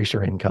going to increase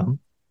your income.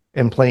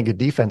 And playing good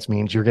defense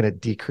means you're going to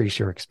decrease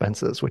your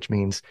expenses, which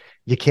means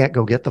you can't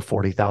go get the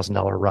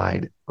 $40,000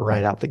 ride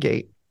right out the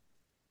gate.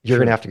 You're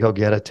going to have to go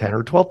get a $10,000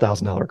 or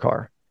 $12,000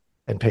 car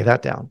and pay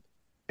that down.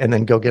 And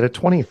then go get a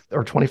 $20,000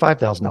 or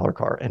 $25,000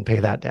 car and pay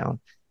that down.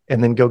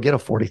 And then go get a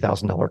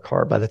 $40,000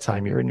 car by the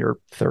time you're in your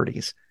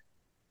 30s.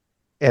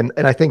 And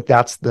I think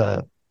that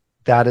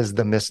is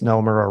the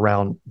misnomer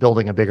around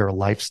building a bigger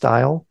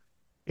lifestyle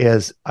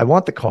is I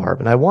want the car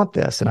and I want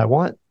this and I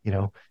want,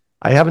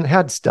 I haven't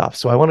had stuff,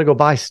 so I want to go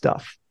buy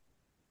stuff.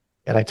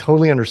 And I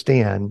totally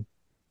understand,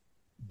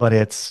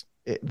 but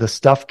the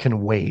stuff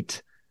can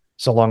wait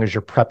so long as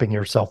you're prepping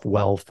yourself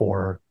well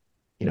for,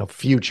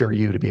 future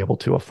you to be able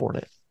to afford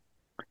it.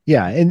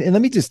 Yeah. And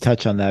let me just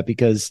touch on that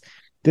because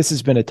this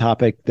has been a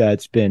topic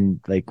that's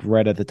been like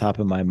right at the top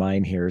of my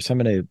mind here. So I'm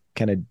going to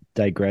kind of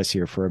digress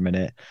here for a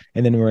minute,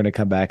 and then we're going to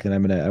come back and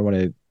I want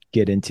to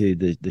get into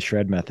the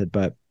shred method.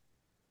 But,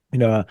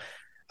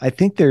 I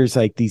think there's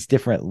like these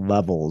different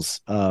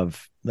levels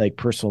of like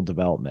personal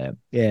development.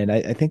 And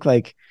I think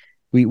like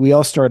we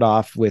all start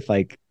off with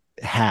like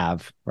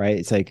have, right?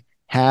 It's like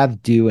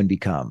have, do, and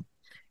become.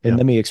 And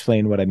let me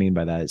explain what I mean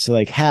by that. So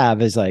like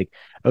have is like,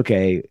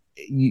 okay,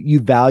 you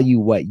value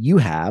what you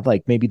have.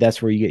 Like maybe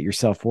that's where you get your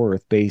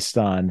self-worth based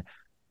on,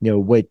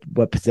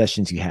 what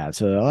possessions you have.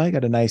 So I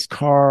got a nice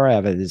car. I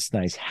have this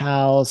nice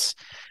house.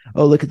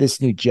 Oh, look at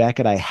this new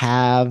jacket I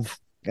have.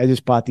 I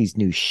just bought these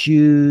new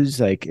shoes.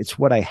 Like it's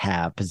what I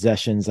have.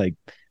 Possessions like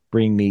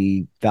bring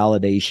me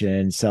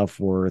validation,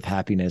 self-worth,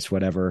 happiness,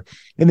 whatever.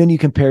 And then you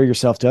compare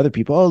yourself to other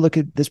people. Oh, look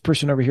at this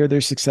person over here.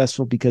 They're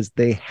successful because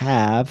they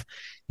have,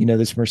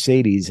 this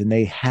Mercedes and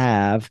they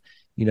have,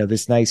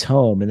 this nice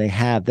home and they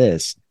have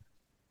this.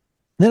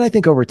 And then I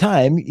think over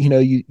time,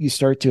 you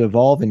start to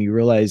evolve and you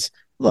realize,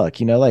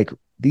 look, like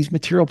these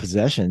material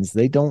possessions,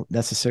 they don't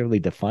necessarily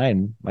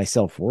define my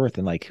self-worth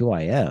and like who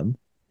I am.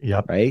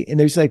 Yep. Right. And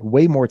there's like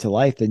way more to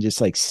life than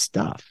just like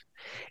stuff.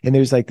 And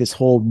there's like this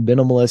whole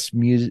minimalist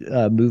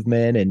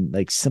movement and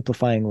like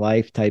simplifying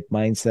life type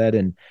mindset.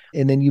 And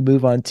then you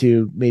move on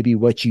to maybe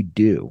what you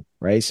do.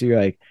 Right. So you're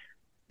like,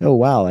 oh,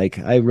 wow. Like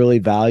I really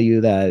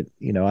value that,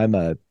 I'm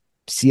a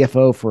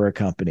CFO for a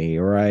company,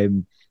 or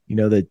I'm,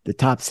 the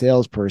top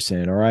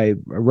salesperson, or I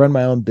run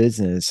my own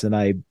business and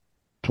I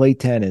play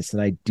tennis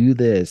and I do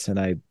this and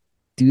I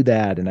do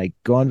that and I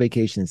go on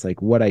vacation. It's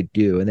like what I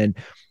do. And then,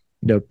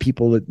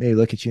 people that may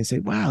look at you and say,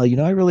 wow,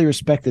 I really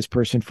respect this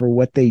person for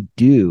what they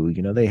do.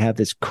 They have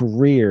this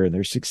career and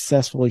they're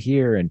successful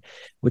here and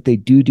what they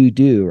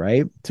do.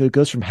 Right. So it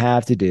goes from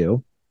have to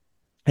do.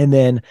 And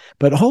then,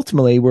 but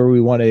ultimately where we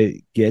want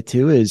to get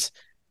to is,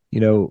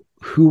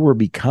 who we're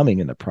becoming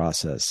in the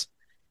process.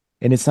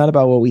 And it's not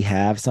about what we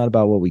have. It's not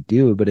about what we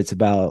do, but it's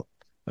about,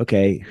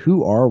 okay,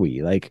 who are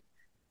we? Like,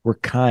 we're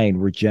kind,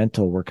 we're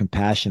gentle, we're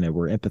compassionate,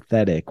 we're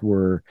empathetic,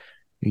 we're,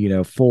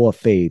 full of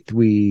faith.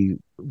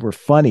 We're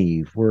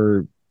funny.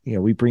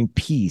 We bring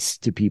peace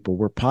to people.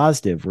 We're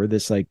positive. We're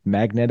this like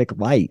magnetic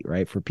light,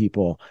 right, for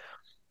people.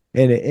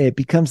 And it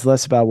becomes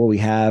less about what we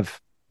have.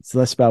 It's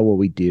less about what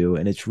we do.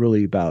 And it's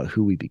really about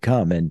who we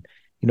become. And,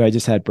 I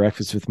just had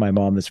breakfast with my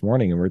mom this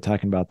morning and we are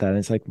talking about that. And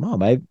it's like,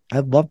 Mom, I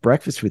love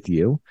breakfast with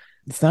you.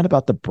 It's not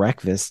about the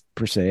breakfast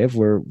per se of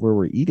where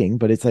we're eating,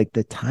 but it's like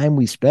the time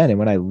we spend. And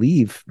when I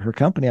leave her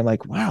company, I'm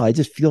like, wow, I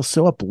just feel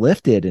so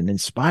uplifted and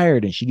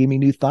inspired. And she gave me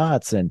new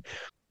thoughts. And,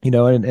 and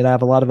I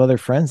have a lot of other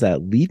friends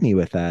that leave me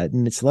with that.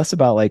 And it's less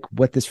about like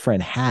what this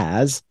friend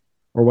has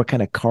or what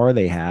kind of car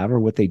they have or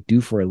what they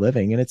do for a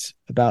living. And it's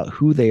about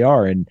who they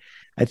are. And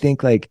I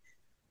think like,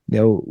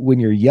 when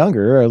you're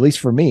younger, or at least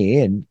for me,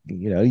 and,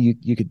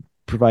 you could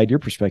provide your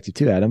perspective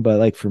too, Adam, but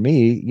like for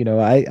me,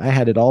 I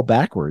had it all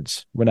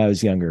backwards when I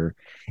was younger.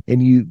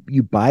 And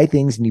you buy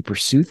things and you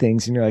pursue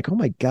things and you're like, oh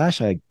my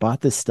gosh, I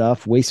bought this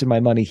stuff, wasted my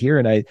money here.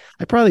 And I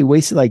probably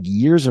wasted like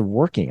years of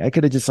working. I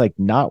could have just like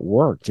not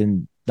worked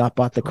and not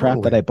bought the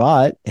crap that I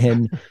bought.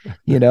 And,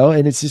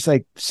 and it's just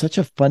like such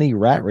a funny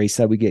rat race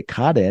that we get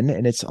caught in.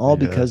 And it's all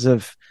because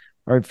of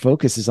our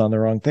focus is on the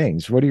wrong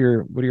things. What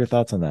are your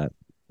thoughts on that?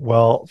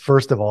 Well,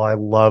 first of all, I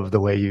love the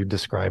way you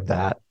described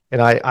that.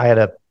 And I had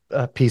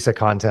a piece of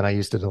content I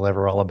used to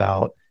deliver all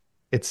about.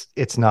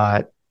 It's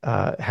not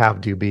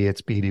have, do, be,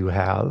 it's be, do,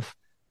 have.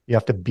 You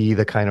have to be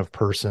the kind of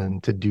person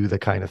to do the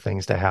kind of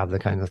things, to have the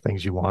kind of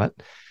things you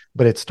want.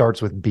 But it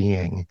starts with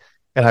being.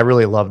 And I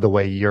really love the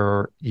way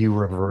you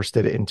reversed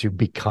it into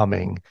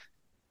becoming,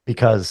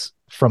 because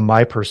from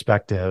my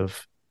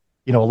perspective,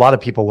 a lot of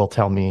people will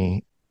tell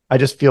me, I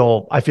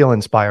feel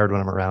inspired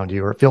when I'm around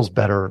you, or it feels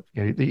better.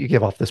 You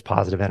give off this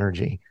positive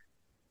energy.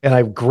 And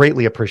I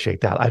greatly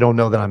appreciate that. I don't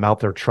know that I'm out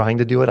there trying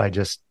to do it.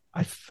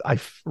 I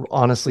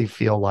honestly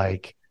feel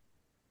like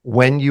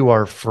when you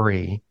are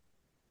free,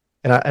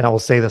 and I will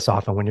say this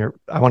often,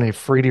 I want to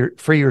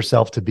free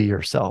yourself to be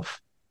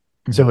yourself.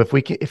 Mm-hmm.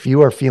 So if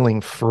you are feeling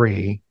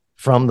free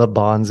from the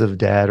bonds of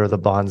debt or the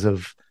bonds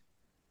of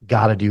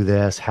got to do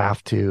this,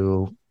 have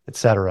to,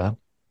 etc.,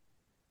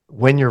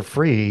 when you're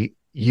free,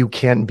 you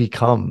can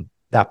become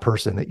that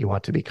person that you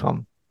want to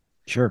become.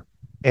 Sure.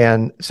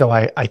 And so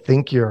I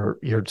think you're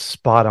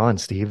spot on,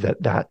 Steve,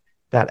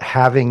 that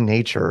having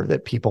nature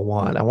that people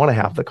want. I want to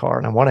have the car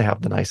and I want to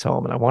have the nice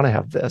home and I want to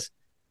have this.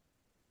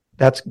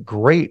 That's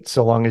great.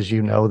 So long as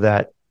you know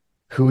that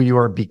who you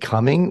are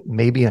becoming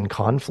may be in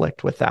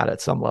conflict with that at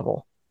some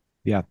level.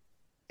 Yeah.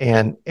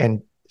 And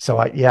so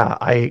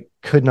I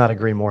could not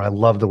agree more. I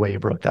love the way you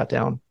broke that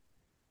down.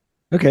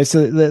 Okay. So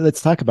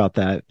let's talk about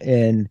that.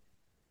 And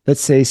let's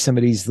say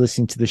somebody's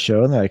listening to the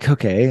show and they're like,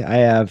 okay, I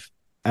have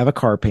a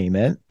car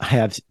payment. I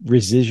have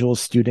residual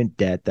student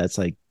debt that's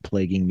like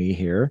plaguing me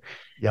here.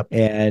 Yep.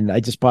 And I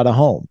just bought a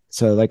home.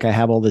 So like I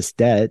have all this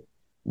debt.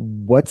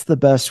 What's the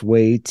best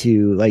way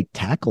to like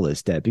tackle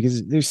this debt?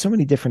 Because there's so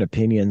many different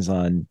opinions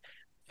on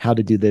how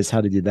to do this,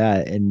 how to do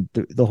that. And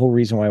the whole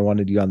reason why I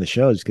wanted you on the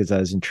show is because I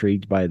was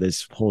intrigued by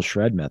this whole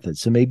shred method.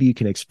 So maybe you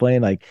can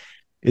explain, like,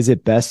 is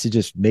it best to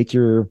just make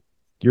your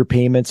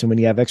payments, and when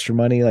you have extra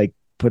money, like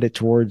put it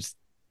towards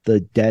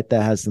the debt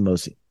that has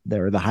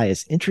the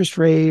highest interest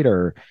rate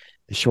or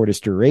the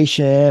shortest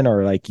duration,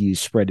 or like you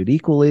spread it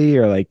equally,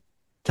 or like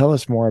tell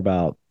us more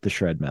about the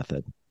shred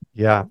method?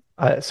 Yeah.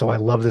 So I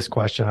love this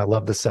question. I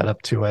love the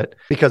setup to it,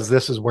 because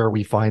this is where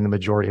we find the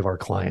majority of our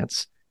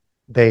clients.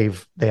 They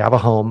have a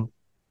home,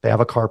 they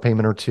have a car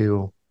payment or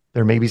two.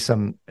 There may be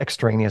some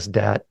extraneous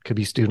debt, could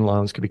be student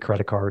loans, could be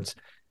credit cards.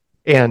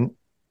 And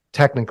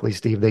technically,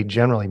 Steve, they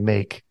generally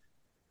make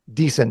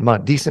decent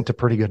to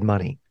pretty good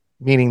money,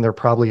 meaning they're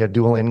probably a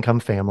dual income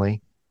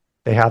family.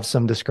 They have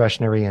some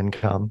discretionary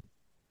income.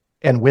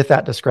 And with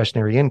that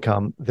discretionary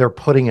income, they're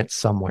putting it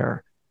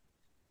somewhere.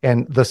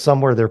 And the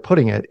somewhere they're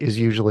putting it is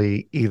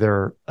usually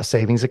either a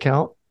savings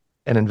account,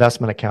 an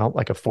investment account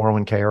like a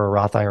 401k or a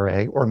Roth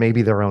IRA, or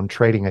maybe their own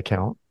trading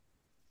account.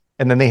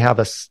 And then they have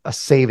a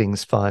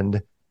savings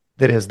fund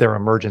that is their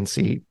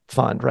emergency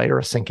fund, right? Or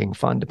a sinking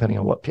fund, depending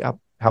on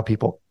how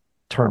people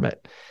term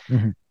it.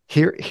 Mm-hmm.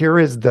 Here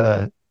is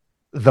the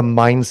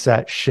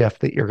mindset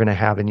shift that you're going to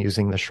have in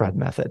using the shred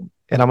method.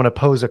 And I'm going to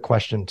pose a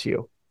question to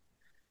you.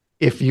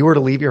 If you were to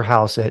leave your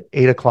house at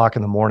 8:00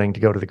 in the morning to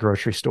go to the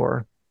grocery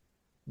store,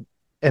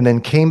 and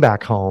then came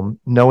back home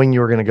knowing you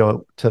were going to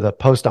go to the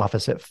post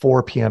office at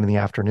 4 p.m. in the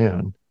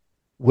afternoon,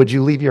 would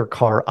you leave your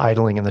car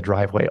idling in the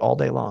driveway all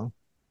day long?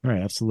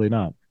 Right. Absolutely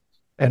not.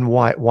 And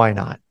why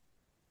not?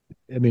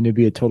 I mean, it'd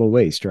be a total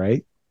waste,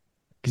 right?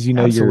 Because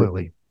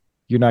absolutely,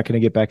 you're not going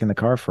to get back in the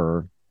car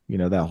for,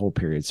 that whole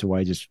period. So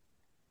why just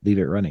leave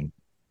it running?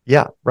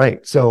 Yeah,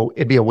 right. So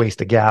it'd be a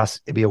waste of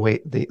gas. It'd be a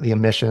waste, the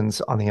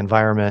emissions on the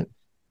environment.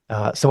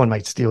 Someone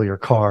might steal your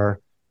car,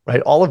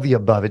 right? All of the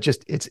above.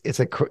 It's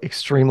an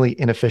extremely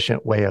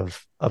inefficient way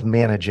of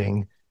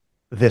managing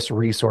this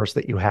resource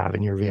that you have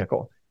in your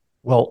vehicle.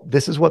 Well,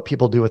 this is what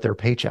people do with their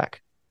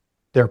paycheck.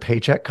 Their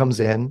paycheck comes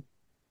in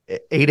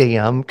at 8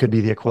 a.m., could be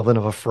the equivalent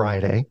of a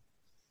Friday,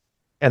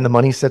 and the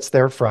money sits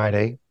there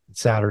Friday.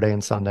 Saturday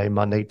and Sunday,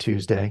 Monday,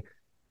 Tuesday.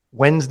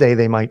 Wednesday,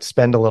 they might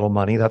spend a little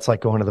money. That's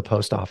like going to the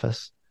post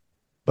office.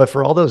 But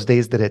for all those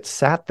days that it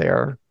sat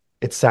there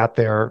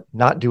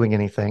not doing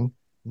anything,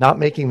 not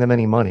making them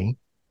any money.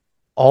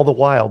 All the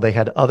while, they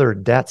had other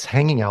debts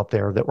hanging out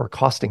there that were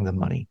costing them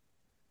money.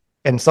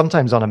 And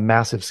sometimes on a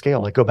massive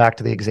scale. Like, go back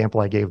to the example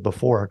I gave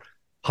before,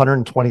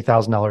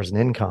 $120,000 in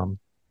income,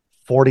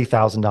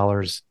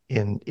 $40,000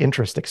 in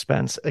interest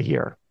expense a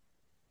year.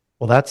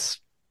 Well, that's,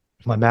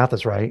 if my math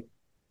is right,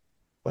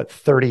 what,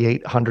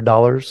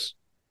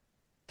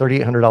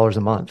 $3,800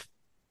 a month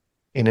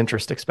in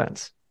interest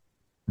expense.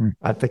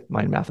 I think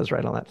my math is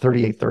right on that.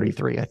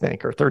 3833, I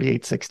think, or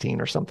 3816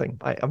 or something.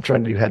 I'm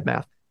trying to do head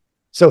math.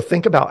 So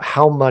think about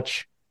how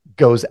much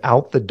goes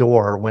out the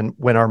door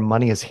when our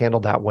money is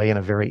handled that way in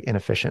a very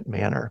inefficient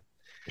manner.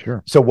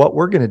 Sure. So what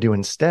we're going to do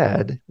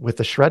instead with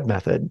the SHRED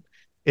method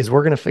is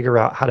we're going to figure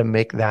out how to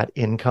make that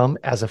income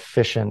as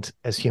efficient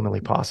as humanly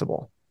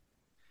possible.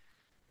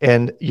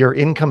 And your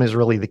income is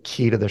really the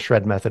key to the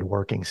SHRED method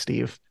working,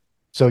 Steve.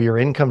 So your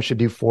income should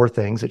do 4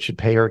 things. It should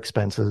pay your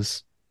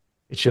expenses.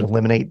 It should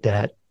eliminate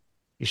debt.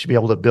 You should be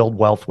able to build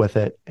wealth with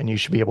it, and you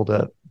should be able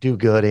to do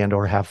good and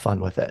or have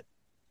fun with it.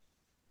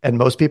 And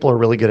most people are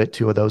really good at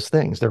 2 of those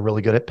things. They're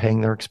really good at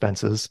paying their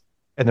expenses,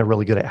 and they're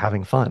really good at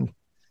having fun.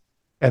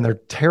 And they're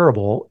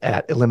terrible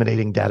at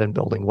eliminating debt and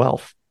building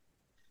wealth.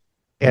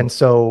 And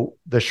so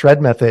the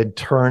SHRED method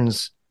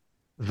turns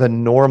the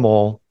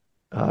normal,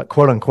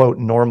 quote unquote,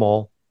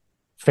 normal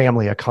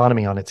family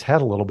economy on its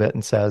head a little bit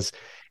and says,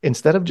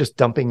 instead of just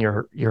dumping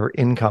your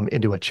income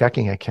into a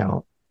checking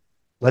account,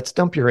 let's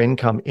dump your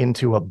income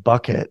into a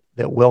bucket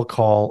that we'll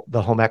call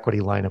the home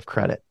equity line of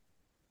credit.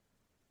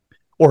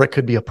 Or it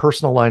could be a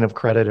personal line of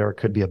credit, or it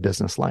could be a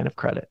business line of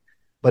credit.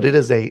 But it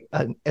is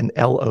an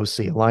LOC,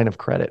 a line of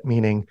credit,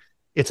 meaning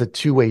it's a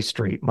 2-way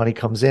street. Money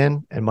comes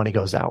in and money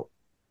goes out.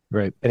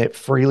 Right. And it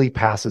freely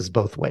passes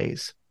both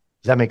ways.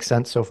 Does that make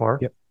sense so far?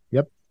 Yep.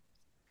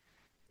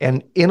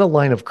 And in a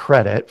line of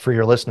credit, for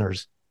your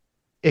listeners,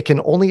 it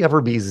can only ever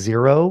be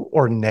 0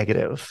 or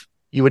negative.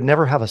 You would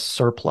never have a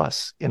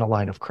surplus in a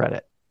line of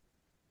credit.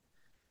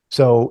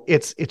 So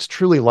it's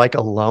truly like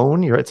a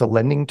loan. It's a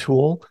lending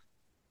tool,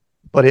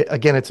 but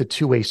it's a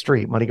 2-way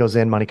street. Money goes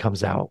in, money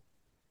comes out.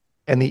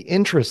 And the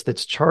interest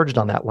that's charged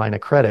on that line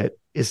of credit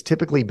is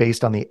typically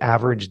based on the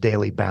average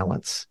daily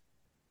balance.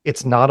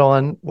 It's not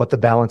on what the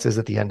balance is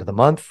at the end of the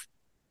month.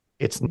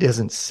 It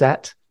isn't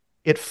set.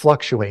 It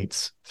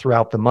fluctuates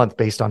throughout the month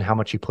based on how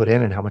much you put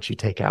in and how much you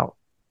take out.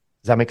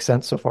 Does that make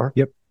sense so far?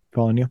 Yep.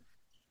 Following you.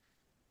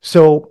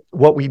 So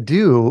what we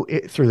do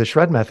through the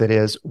SHRED method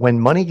is when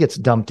money gets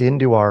dumped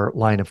into our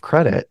line of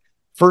credit,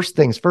 first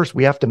things first,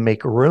 we have to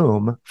make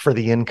room for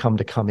the income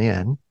to come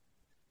in.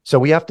 So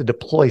we have to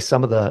deploy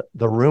some of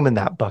the room in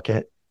that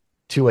bucket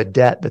to a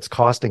debt that's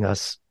costing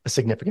us a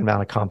significant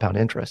amount of compound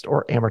interest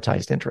or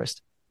amortized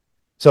interest.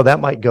 So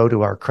that might go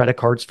to our credit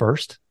cards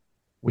first.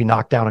 We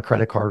knock down a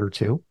credit card or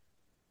 2.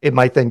 It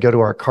might then go to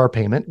our car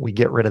payment. We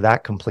get rid of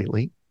that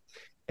completely.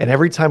 And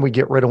every time we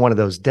get rid of one of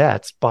those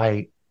debts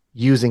by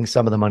using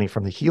some of the money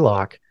from the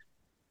HELOC,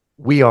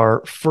 we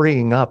are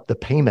freeing up the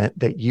payment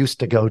that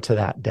used to go to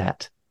that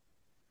debt,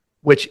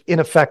 which in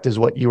effect is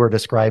what you were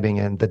describing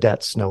in the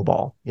debt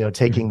snowball,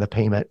 taking the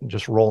payment and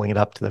just rolling it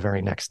up to the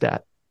very next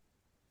debt.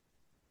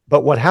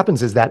 But what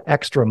happens is that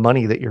extra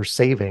money that you're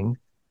saving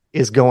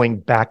is going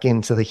back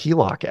into the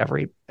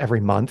HELOC every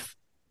month,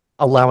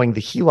 allowing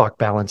the HELOC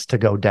balance to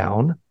go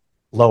down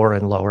lower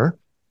and lower,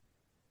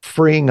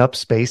 freeing up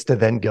space to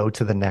then go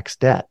to the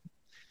next debt.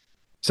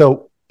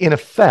 So in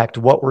effect,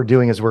 what we're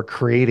doing is we're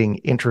creating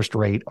interest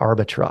rate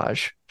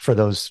arbitrage for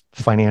those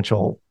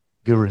financial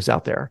gurus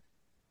out there.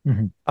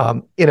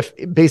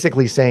 Mm-hmm.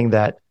 Basically saying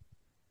that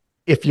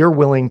if you're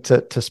willing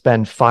to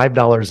spend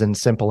 $5 in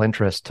simple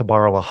interest to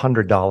borrow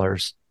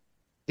 $100,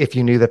 if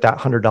you knew that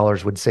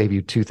 $100 would save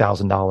you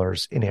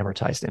 $2,000 in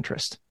amortized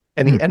interest.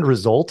 And the end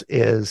result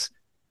is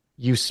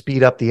you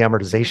speed up the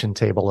amortization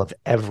table of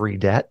every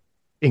debt,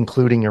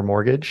 including your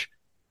mortgage,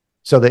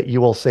 so that you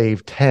will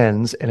save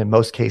tens and in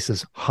most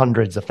cases,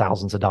 hundreds of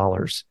thousands of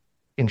dollars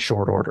in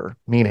short order,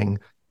 meaning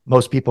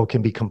most people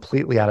can be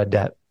completely out of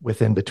debt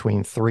within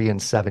between 3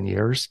 and 7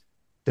 years,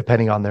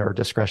 depending on their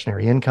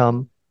discretionary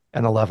income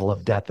and the level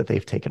of debt that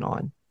they've taken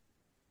on.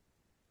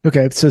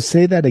 Okay. So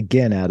say that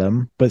again,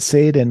 Adam, but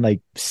say it in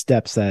like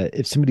steps that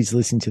if somebody's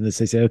listening to this,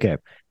 they say, okay,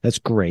 that's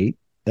great.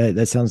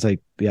 That sounds like,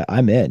 yeah,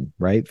 I'm in,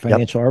 right?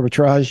 Financial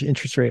arbitrage,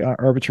 interest rate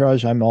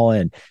arbitrage, I'm all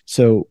in.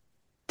 So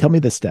tell me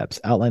the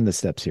steps, outline the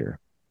steps here.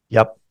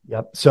 Yep.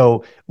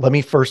 So let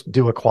me first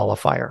do a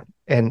qualifier.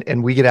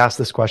 And we get asked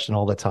this question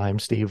all the time,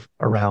 Steve,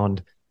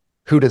 around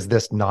who does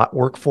this not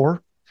work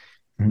for?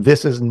 Mm-hmm.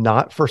 This is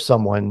not for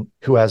someone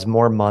who has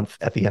more month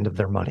at the end of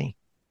their money.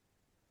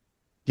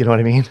 You know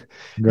what I mean?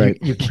 Right.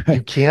 You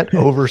can't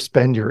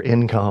overspend your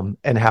income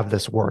and have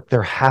this work.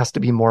 There has to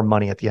be more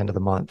money at the end of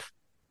the month.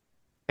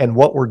 And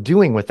what we're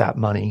doing with that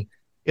money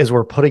is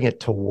we're putting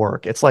it to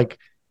work. It's like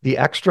the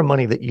extra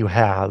money that you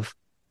have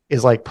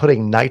is like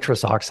putting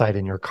nitrous oxide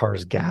in your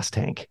car's gas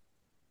tank.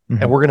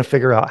 And we're going to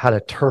figure out how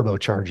to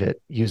turbocharge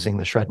it using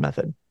the shred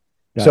method.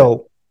 Got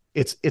So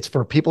it's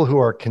for people who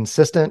are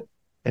consistent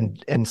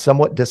and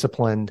somewhat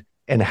disciplined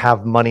and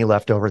have money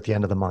left over at the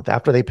end of the month.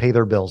 After they pay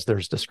their bills,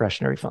 there's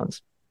discretionary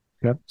funds.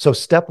 Yep. So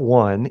step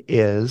one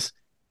is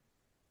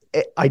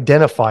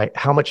identify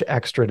how much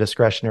extra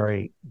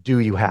discretionary do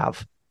you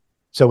have.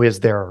 So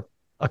is there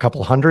a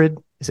couple hundred?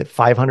 Is it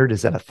 500?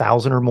 Is that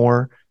 1,000 or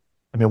more?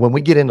 I mean, when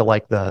we get into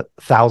like the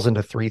 $1,000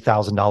 to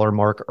 $3,000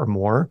 mark or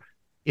more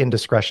in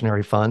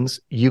discretionary funds,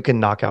 you can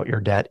knock out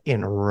your debt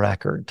in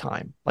record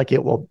time. Like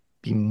it will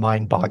be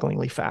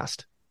mind-bogglingly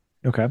fast.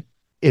 Okay.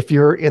 If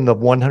you're in the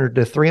 $100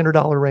 to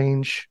 $300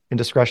 range in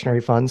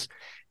discretionary funds,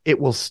 it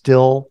will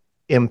still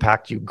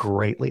impact you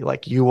greatly.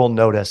 Like you will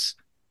notice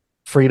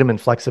freedom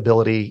and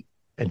flexibility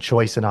and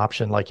choice and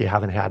option like you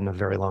haven't had in a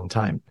very long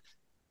time.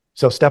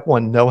 So step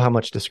one, know how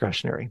much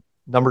discretionary.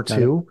 Number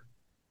two,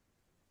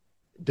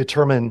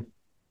 determine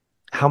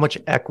how much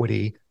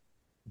equity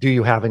do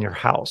you have in your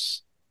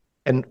house.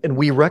 And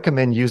we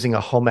recommend using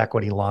a home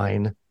equity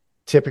line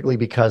typically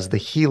because the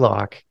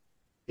HELOC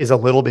is a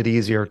little bit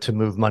easier to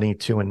move money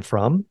to and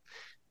from.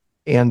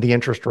 And the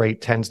interest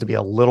rate tends to be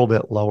a little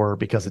bit lower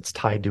because it's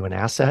tied to an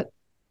asset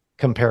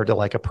compared to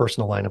like a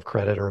personal line of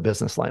credit or a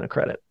business line of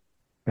credit.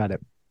 Got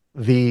it.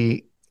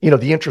 The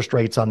interest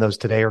rates on those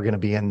today are going to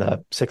be in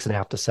the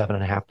 6.5% to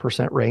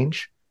 7.5%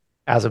 range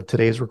as of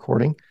today's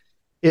recording.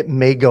 It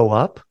may go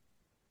up,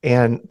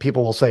 and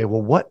people will say,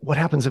 well, what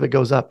happens if it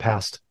goes up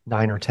past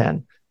 9 or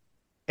 10?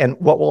 And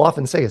what we'll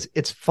often say is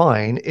it's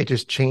fine. It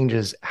just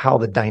changes how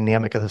the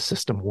dynamic of the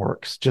system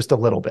works just a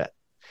little bit.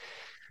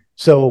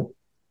 So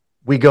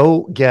we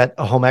go get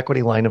a home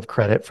equity line of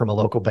credit from a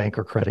local bank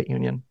or credit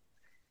union.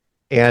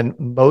 And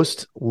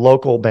most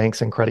local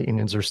banks and credit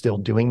unions are still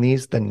doing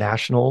these. The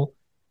national,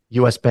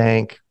 US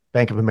Bank,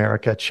 Bank of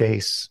America,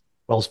 Chase,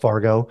 Wells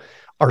Fargo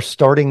are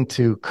starting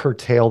to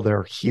curtail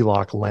their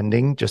HELOC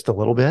lending just a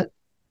little bit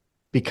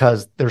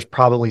because there's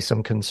probably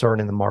some concern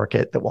in the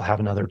market that we'll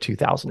have another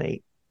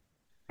 2008.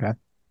 Okay.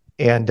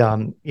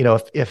 And,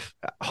 if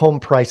home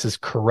prices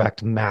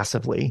correct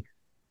massively,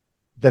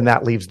 then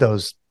that leaves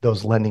those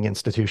lending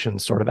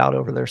institutions sort of out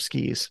over their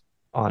skis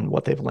on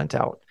what they've lent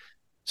out.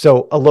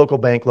 So a local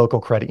bank, local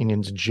credit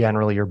union's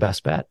generally your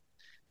best bet.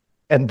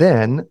 And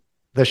then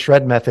the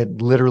shred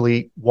method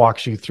literally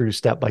walks you through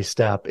step by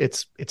step.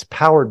 It's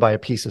powered by a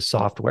piece of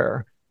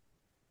software.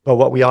 But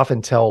what we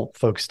often tell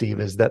folks, Steve,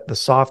 is that the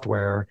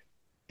software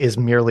is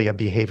merely a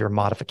behavior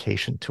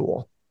modification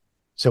tool.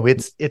 So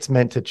it's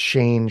meant to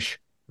change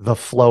the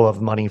flow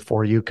of money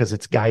for you because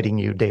it's guiding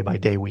you day by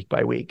day, week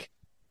by week.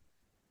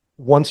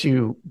 Once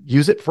you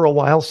use it for a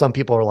while, some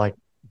people are like,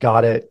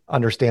 got it,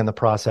 understand the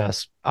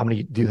process, I'm going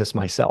to do this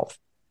myself.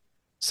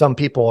 Some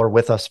people are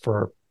with us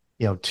for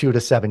 2 to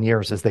 7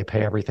 years as they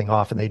pay everything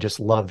off, and they just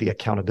love the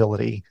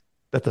accountability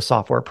that the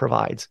software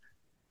provides.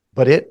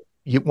 But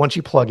once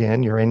you plug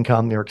in your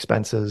income, your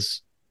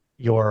expenses,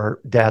 your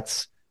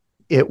debts,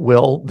 it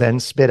will then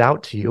spit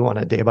out to you on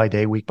a day by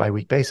day, week by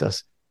week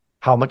basis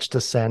how much to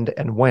send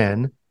and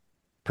when,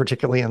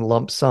 particularly in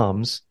lump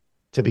sums,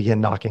 to begin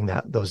knocking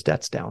those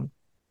debts down.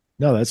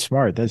 No, that's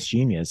smart. That's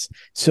genius.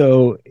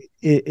 So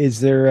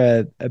is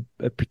there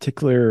a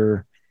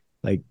particular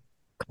like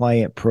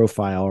client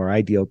profile or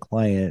ideal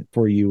client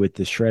for you with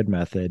the shred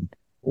method?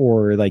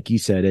 Or like you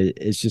said,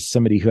 it's just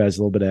somebody who has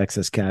a little bit of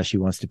excess cash who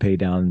wants to pay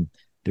down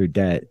their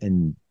debt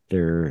and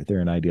they're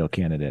an ideal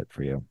candidate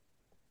for you?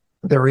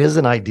 There is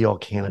an ideal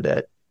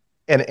candidate.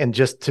 And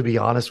just to be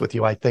honest with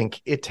you, I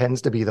think it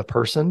tends to be the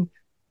person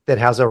that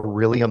has a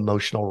really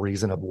emotional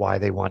reason of why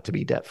they want to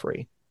be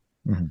debt-free.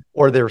 Mm-hmm.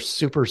 Or they're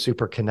super,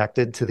 super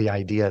connected to the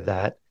idea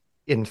that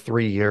in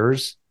 3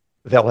 years,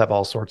 they'll have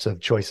all sorts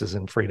of choices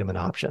and freedom and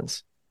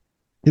options.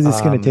 Because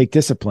it's going to take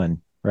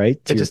discipline, right?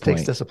 It just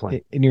takes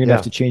discipline. And you're going to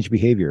have to change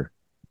behavior.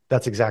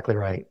 That's exactly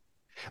right.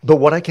 But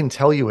what I can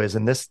tell you is,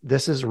 and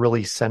this is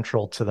really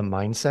central to the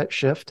mindset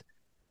shift,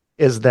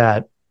 is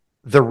that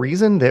the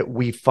reason that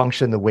we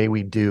function the way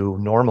we do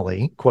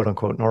normally, quote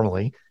unquote,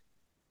 normally,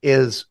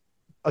 is,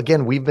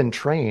 again, we've been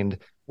trained,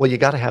 well, you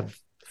got to have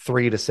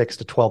 3 to 6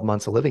 to 12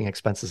 months of living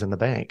expenses in the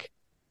bank.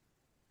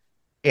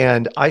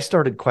 And I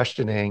started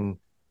questioning,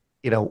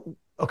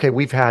 okay,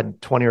 we've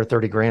had 20 or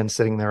 30 grand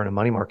sitting there in a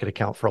money market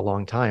account for a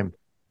long time.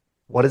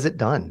 What has it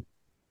done?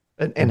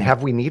 And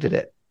have we needed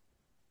it?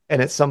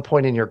 And at some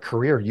point in your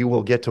career, you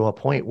will get to a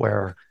point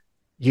where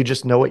you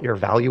just know what your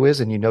value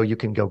is and you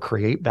can go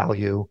create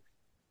value.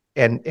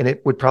 And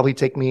it would probably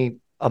take me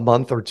a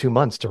month or 2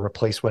 months to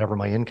replace whatever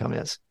my income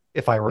is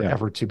if I were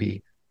ever to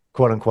be,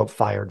 quote unquote,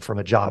 fired from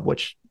a job,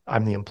 which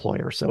I'm the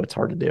employer, so it's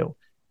hard to do.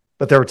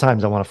 But there are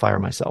times I want to fire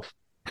myself.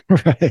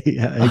 Right.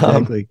 Yeah,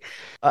 exactly.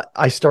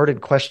 I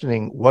started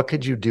questioning what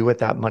could you do with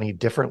that money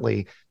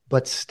differently,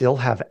 but still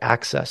have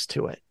access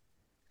to it.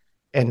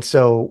 And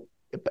so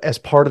as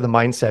part of the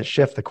mindset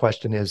shift, the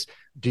question is,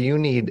 do you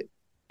need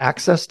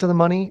access to the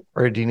money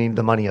or do you need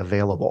the money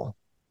available?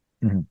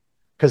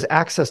 Because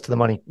access to the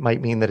money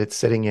might mean that it's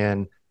sitting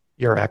in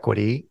your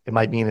equity. It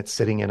might mean it's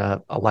sitting in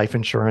a life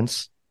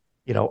insurance,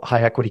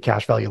 high equity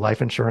cash value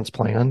life insurance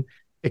plan.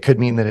 It could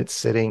mean that it's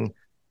sitting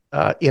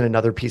in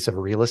another piece of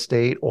real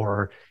estate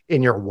or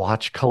in your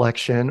watch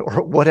collection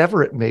or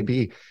whatever it may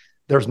be.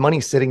 There's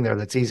money sitting there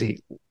that's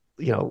easy.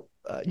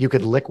 You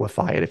could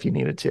liquefy it if you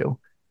needed to.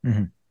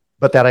 Mm-hmm.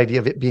 But that idea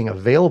of it being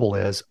available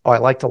is, I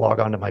like to log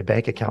on to my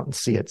bank account and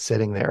see it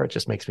sitting there. It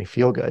just makes me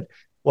feel good.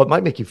 Well, it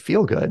might make you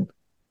feel good,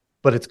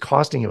 but it's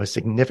costing you a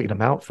significant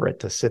amount for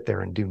it to sit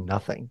there and do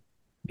nothing.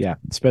 Yeah,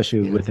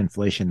 especially with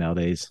inflation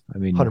nowadays. I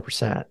mean,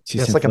 100%.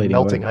 It's like a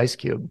melting ice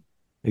cube.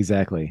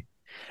 Exactly.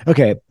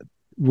 Okay,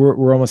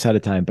 we're almost out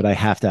of time, but I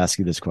have to ask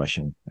you this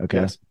question.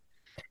 Okay. Yes.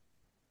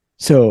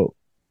 So,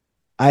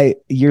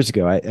 years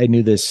ago, I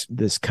knew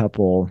this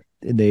couple,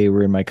 and they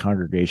were in my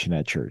congregation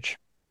at church.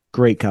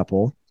 Great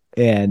couple.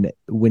 And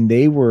when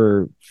they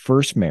were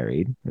first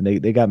married, and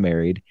they got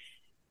married,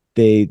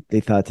 they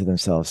thought to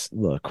themselves,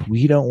 look,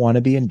 we don't want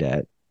to be in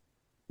debt.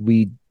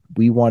 We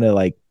want to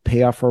like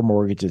pay off our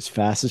mortgage as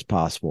fast as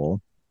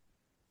possible.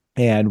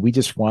 And we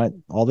just want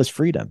all this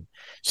freedom.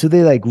 So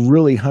they like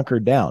really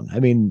hunkered down. I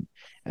mean,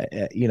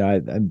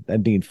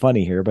 I'm being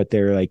funny here, but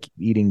they're like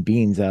eating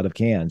beans out of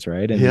cans,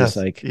 right? And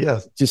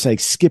just like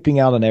skipping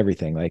out on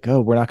everything. Like,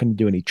 oh, we're not going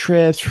to do any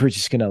trips. We're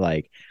just going to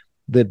like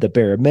live the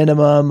bare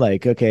minimum.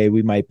 Like, okay,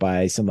 we might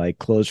buy some like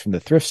clothes from the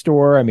thrift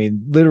store. I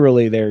mean,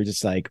 literally, they're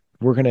just like,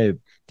 we're going to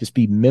just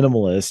be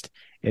minimalist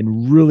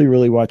and really,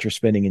 really watch our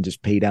spending and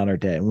just pay down our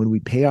debt. And when we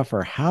pay off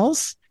our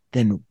house,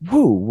 then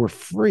whoo, we're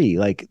free.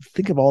 Like,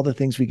 think of all the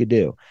things we could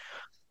do.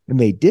 And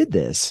they did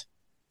this.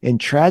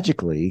 And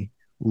tragically,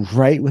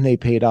 right when they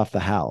paid off the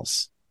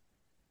house,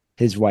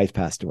 his wife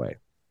passed away.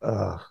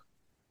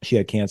 She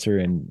had cancer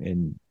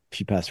and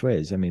she passed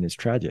away. I mean, it's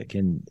tragic.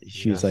 And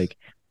she was like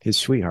his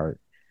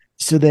sweetheart.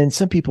 So then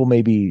some people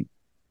may be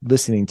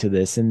listening to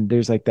this and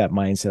there's like that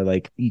mindset,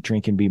 like eat,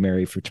 drink, and be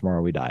merry, for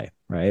tomorrow we die.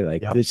 Right.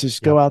 Like, let's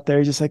just go out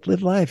there, just like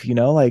live life,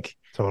 like,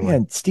 totally.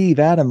 Man, Steve,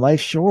 Adam,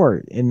 life's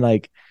short. And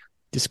like,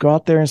 just go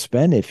out there and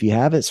spend it. If you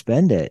have it,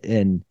 spend it.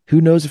 And who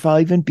knows if I'll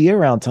even be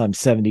around till I'm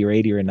 70 or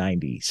 80 or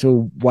 90.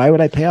 So why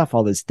would I pay off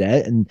all this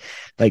debt and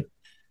like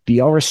be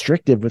all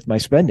restrictive with my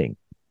spending?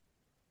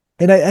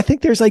 And I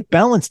think there's like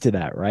balance to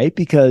that, right?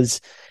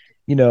 Because,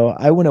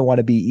 I wouldn't want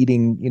to be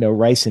eating,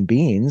 rice and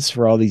beans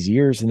for all these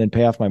years and then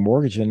pay off my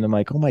mortgage. And I'm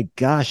like, oh my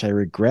gosh, I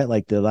regret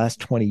like the last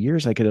 20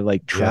 years. I could have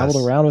like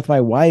traveled around with my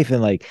wife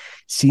and like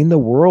seen the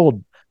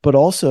world, but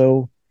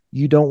also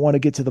you don't want to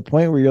get to the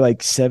point where you're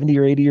like 70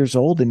 or 80 years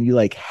old and you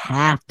like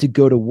have to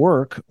go to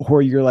work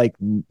or you're like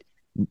going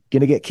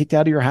to get kicked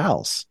out of your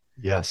house.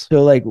 Yes.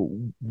 So like,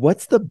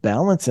 what's the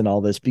balance in all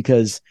this?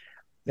 Because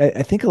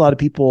I think a lot of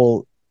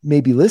people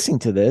may be listening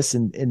to this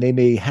and they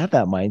may have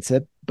that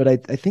mindset, but I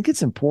think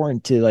it's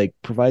important to like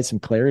provide some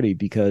clarity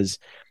because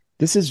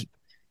this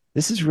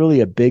is really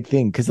a big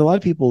thing. Because a lot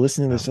of people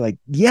listening to this are like,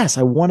 yes,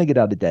 I want to get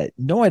out of debt.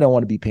 No, I don't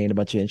want to be paying a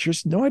bunch of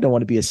interest. No, I don't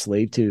want to be a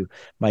slave to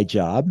my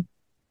job.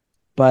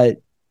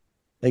 But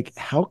like,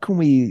 how can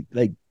we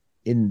like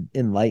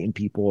enlighten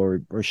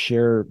people or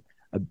share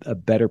a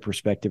better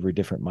perspective or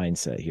different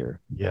mindset here?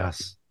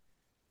 Yes,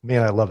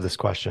 man, I love this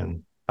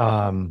question.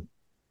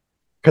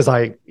 Because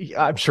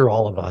I'm sure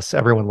all of us,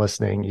 everyone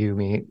listening, you,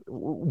 me,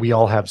 we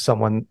all have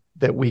someone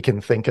that we can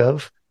think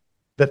of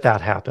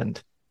that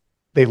happened.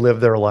 They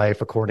live their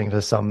life according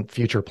to some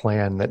future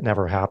plan that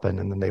never happened,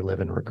 and then they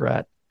live in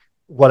regret.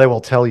 What I will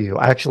tell you,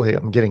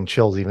 I'm getting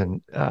chills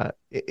even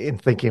in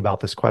thinking about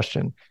this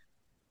question.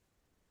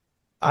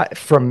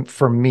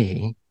 From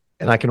me,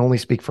 and I can only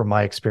speak from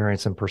my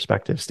experience and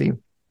perspective, Steve,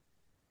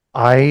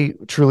 I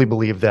truly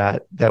believe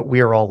that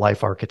we are all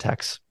life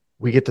architects.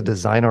 We get to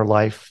design our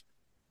life.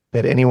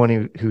 That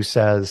anyone who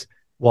says,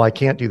 well, I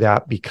can't do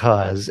that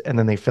because, and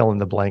then they fill in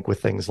the blank with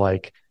things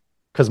like,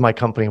 because my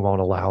company won't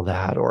allow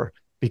that, or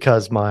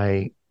because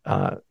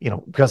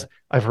because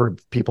I've heard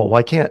people, well,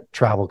 I can't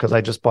travel because I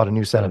just bought a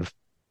new set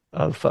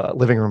of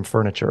living room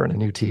furniture and a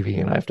new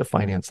TV and I have to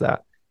finance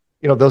that.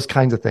 Those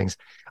kinds of things.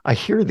 I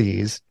hear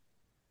these,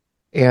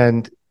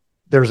 and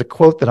there's a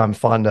quote that I'm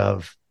fond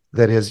of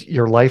that is,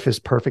 your life is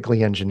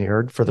perfectly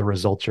engineered for the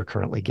results you're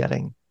currently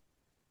getting.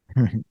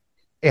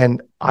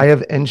 And I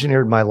have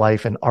engineered my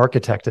life and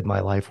architected my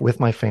life with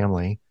my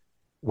family,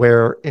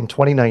 where in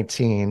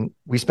 2019,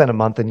 we spent a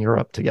month in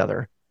Europe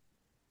together.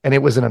 And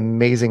it was an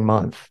amazing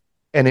month.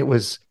 And it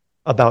was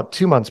about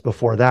 2 months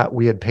before that,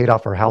 we had paid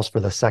off our house for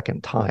the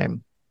second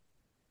time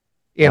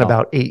in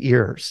about 8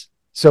 years.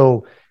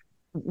 So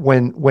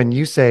when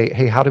you say,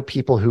 hey, how do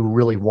people who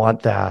really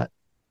want that,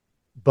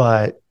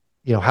 but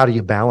how do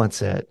you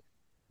balance it?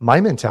 My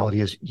mentality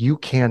is you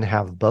can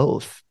have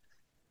both.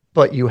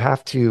 But you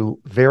have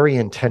to very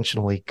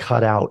intentionally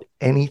cut out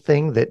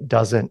anything that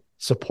doesn't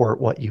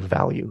support what you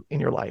value in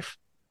your life.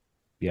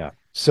 Yeah.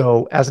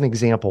 So as an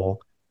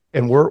example,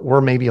 and we're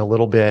maybe a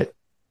little bit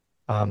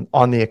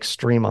on the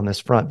extreme on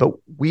this front, but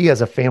we as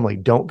a family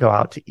don't go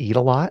out to eat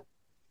a lot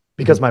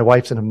because my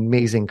wife's an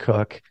amazing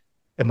cook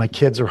and my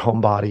kids are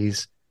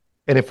homebodies.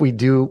 And if we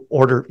do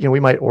order, we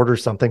might order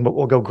something, but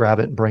we'll go grab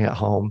it and bring it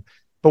home.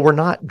 But we're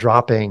not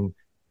dropping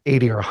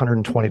 $80 or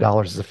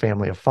 $120 as a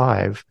family of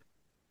five.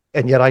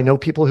 And yet I know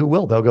people who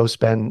will. They'll go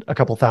spend a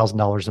couple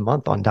 $1,000s a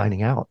month on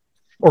dining out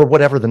or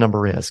whatever the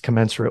number is,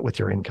 commensurate with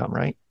your income,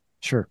 right?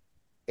 Sure.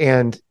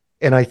 And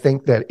I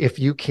think that if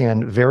you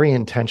can very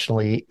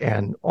intentionally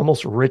and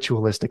almost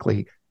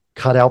ritualistically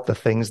cut out the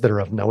things that are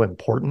of no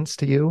importance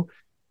to you,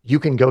 you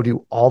can go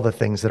do all the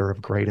things that are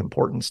of great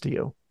importance to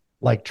you,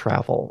 like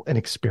travel and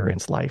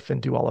experience life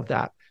and do all of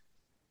that.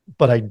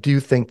 But I do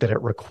think that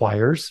it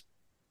requires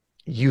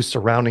you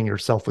surrounding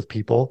yourself with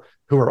people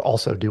who are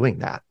also doing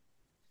that.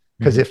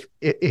 Because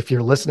if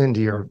you're listening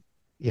to your,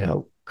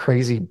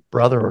 crazy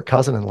brother or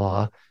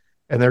cousin-in-law,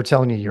 and they're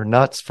telling you you're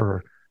nuts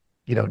for,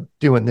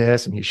 doing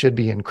this, and you should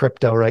be in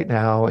crypto right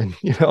now, and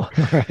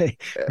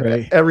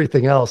right.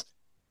 everything else,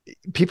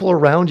 people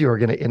around you are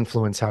going to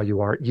influence how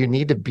you are. You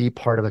need to be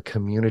part of a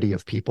community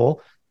of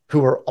people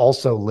who are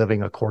also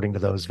living according to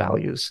those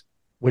values,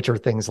 which are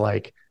things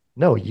like,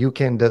 no, you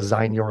can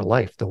design your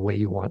life the way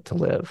you want to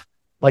live,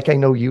 like I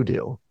know you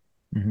do.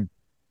 Mm-hmm.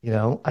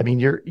 I mean,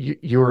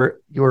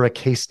 you're a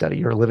case study.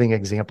 You're a living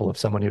example of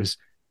someone who's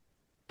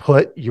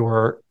put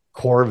your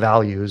core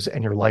values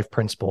and your life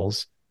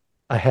principles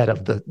ahead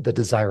of the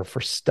desire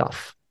for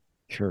stuff.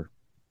 Sure.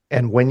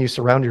 And when you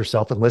surround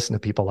yourself and listen to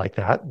people like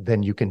that,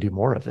 then you can do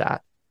more of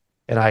that.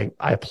 And I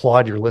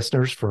applaud your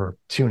listeners for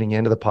tuning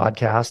into the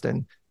podcast.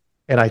 And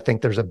I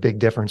think there's a big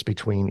difference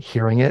between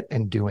hearing it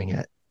and doing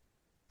it.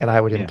 And I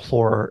would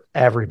implore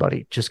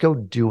everybody, just go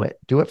do it.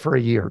 Do it for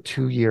a year,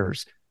 2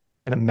 years,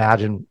 and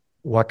imagine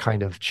what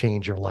kind of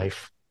change your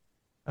life,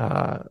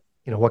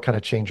 what kind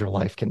of change your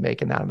life can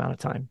make in that amount of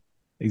time.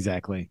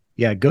 Exactly.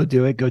 Yeah. Go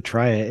do it. Go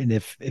try it. And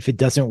if it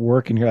doesn't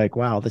work and you're like,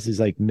 wow, this is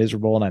like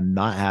miserable and I'm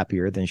not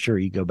happier, then sure,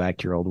 you go back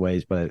to your old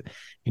ways. But,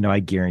 I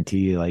guarantee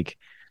you, like,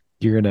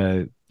 you're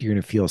going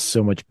to feel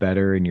so much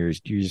better, and you're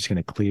just going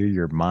to clear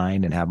your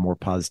mind and have more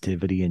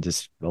positivity and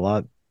just a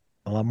lot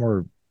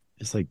more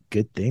just like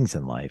good things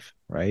in life,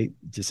 right?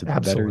 Just a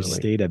better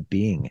state of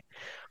being.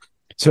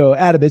 So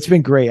Adam, it's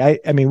been great.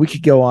 I mean, we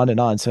could go on and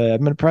on. So I'm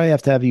going to probably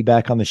have to have you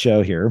back on the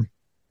show here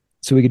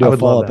so we could do a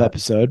follow-up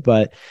episode,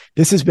 but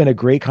this has been a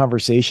great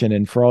conversation.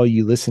 And for all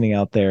you listening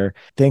out there,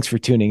 thanks for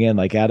tuning in.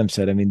 Like Adam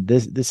said, I mean,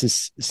 this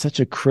is such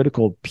a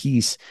critical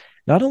piece,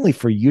 not only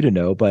for you to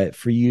know, but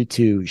for you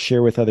to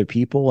share with other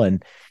people.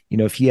 And,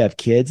 if you have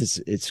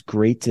kids, it's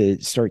great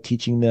to start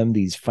teaching them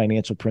these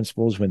financial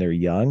principles when they're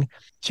young.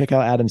 Check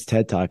out Adam's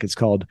TED Talk. It's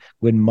called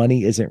When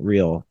Money Isn't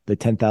Real, the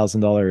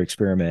 $10,000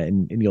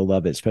 Experiment. And you'll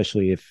love it,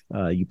 especially if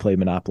you play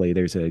Monopoly.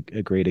 There's a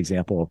great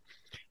example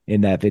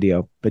in that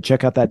video, but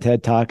check out that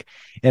TED Talk.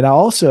 And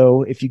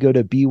also, if you go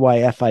to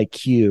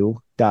byfiq.com,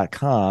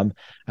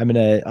 on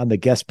the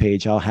guest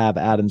page, I'll have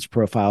Adam's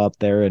profile up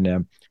there,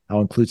 and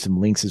I'll include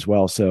some links as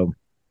well. So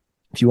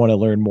if you want to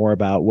learn more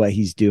about what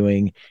he's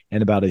doing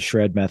and about his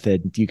shred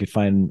method, you could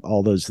find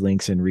all those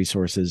links and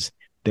resources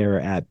there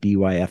at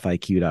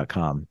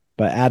byfiq.com.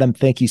 But Adam,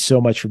 thank you so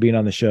much for being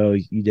on the show.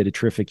 You did a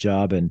terrific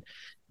job and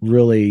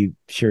really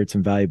shared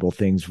some valuable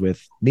things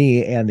with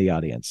me and the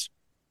audience.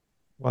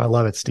 Well, I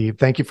love it, Steve.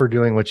 Thank you for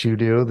doing what you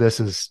do. This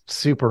is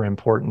super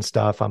important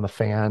stuff. I'm a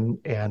fan,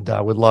 and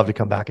would love to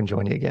come back and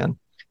join you again.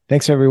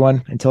 Thanks,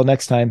 everyone. Until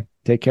next time,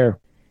 take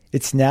care.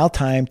 It's now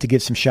time to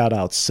give some shout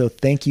outs. So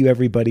thank you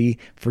everybody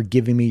for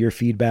giving me your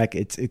feedback.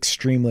 It's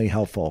extremely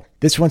helpful.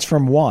 This one's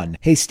from Juan.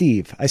 Hey,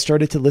 Steve, I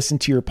started to listen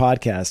to your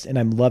podcast and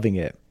I'm loving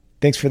it.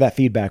 Thanks for that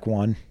feedback,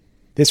 Juan.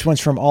 This one's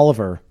from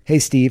Oliver. Hey,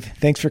 Steve,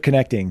 thanks for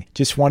connecting.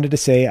 Just wanted to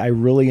say I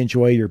really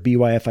enjoy your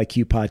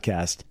BYFIQ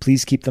podcast.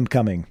 Please keep them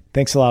coming.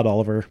 Thanks a lot,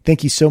 Oliver.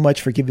 Thank you so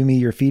much for giving me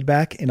your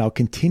feedback, and I'll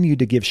continue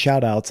to give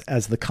shout outs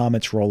as the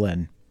comments roll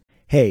in.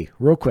 Hey,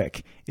 real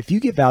quick, if you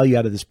get value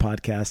out of this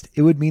podcast,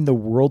 it would mean the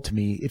world to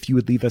me if you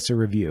would leave us a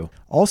review.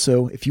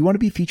 Also, if you want to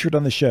be featured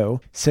on the show,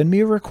 send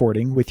me a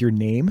recording with your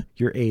name,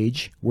 your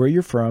age, where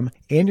you're from,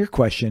 and your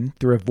question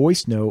through a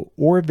voice note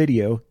or a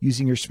video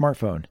using your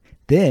smartphone.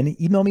 Then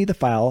email me the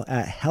file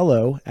at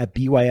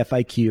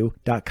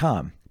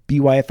hello@byfiq.com.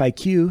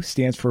 BYFIQ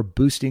stands for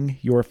Boosting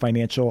Your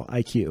Financial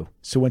IQ.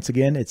 So once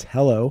again, it's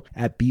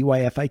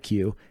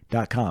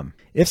hello@byfiq.com.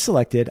 If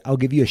selected, I'll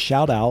give you a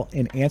shout out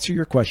and answer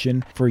your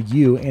question for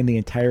you and the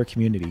entire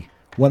community.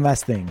 One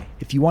last thing,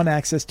 if you want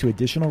access to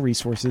additional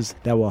resources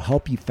that will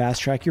help you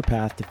fast track your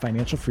path to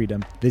financial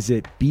freedom,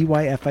 visit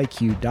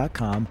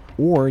byfiq.com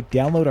or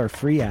download our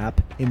free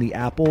app in the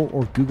Apple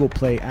or Google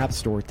Play App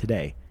Store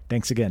today.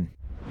 Thanks again.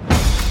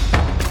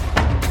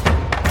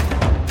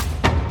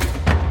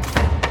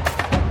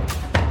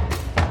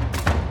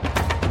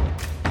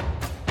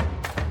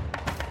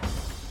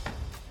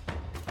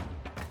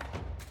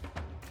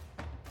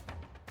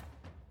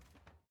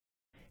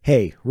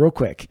 Hey, real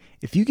quick,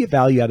 if you get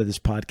value out of this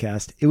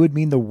podcast, it would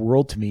mean the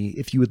world to me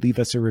if you would leave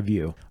us a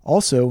review.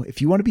 Also, if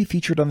you want to be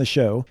featured on the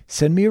show,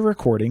 send me a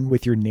recording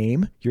with your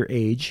name, your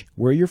age,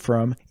 where you're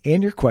from,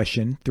 and your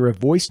question through a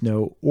voice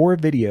note or a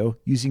video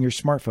using your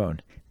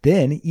smartphone.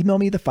 Then email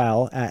me the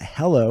file at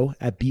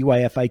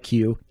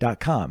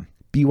hello@byfiq.com.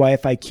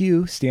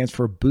 BYFIQ stands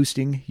for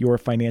Boosting Your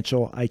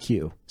Financial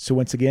IQ. So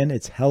once again,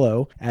 it's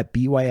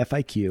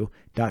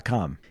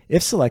hello@byfiq.com.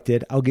 If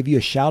selected, I'll give you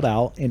a shout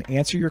out and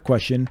answer your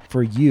question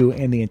for you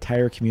and the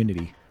entire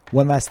community.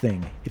 One last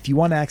thing, if you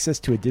want access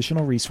to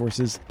additional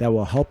resources that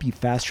will help you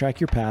fast track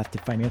your path to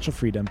financial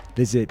freedom,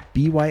 visit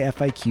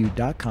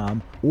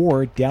byfiq.com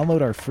or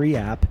download our free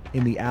app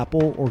in the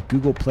Apple or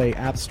Google Play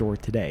App Store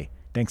today.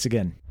 Thanks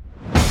again.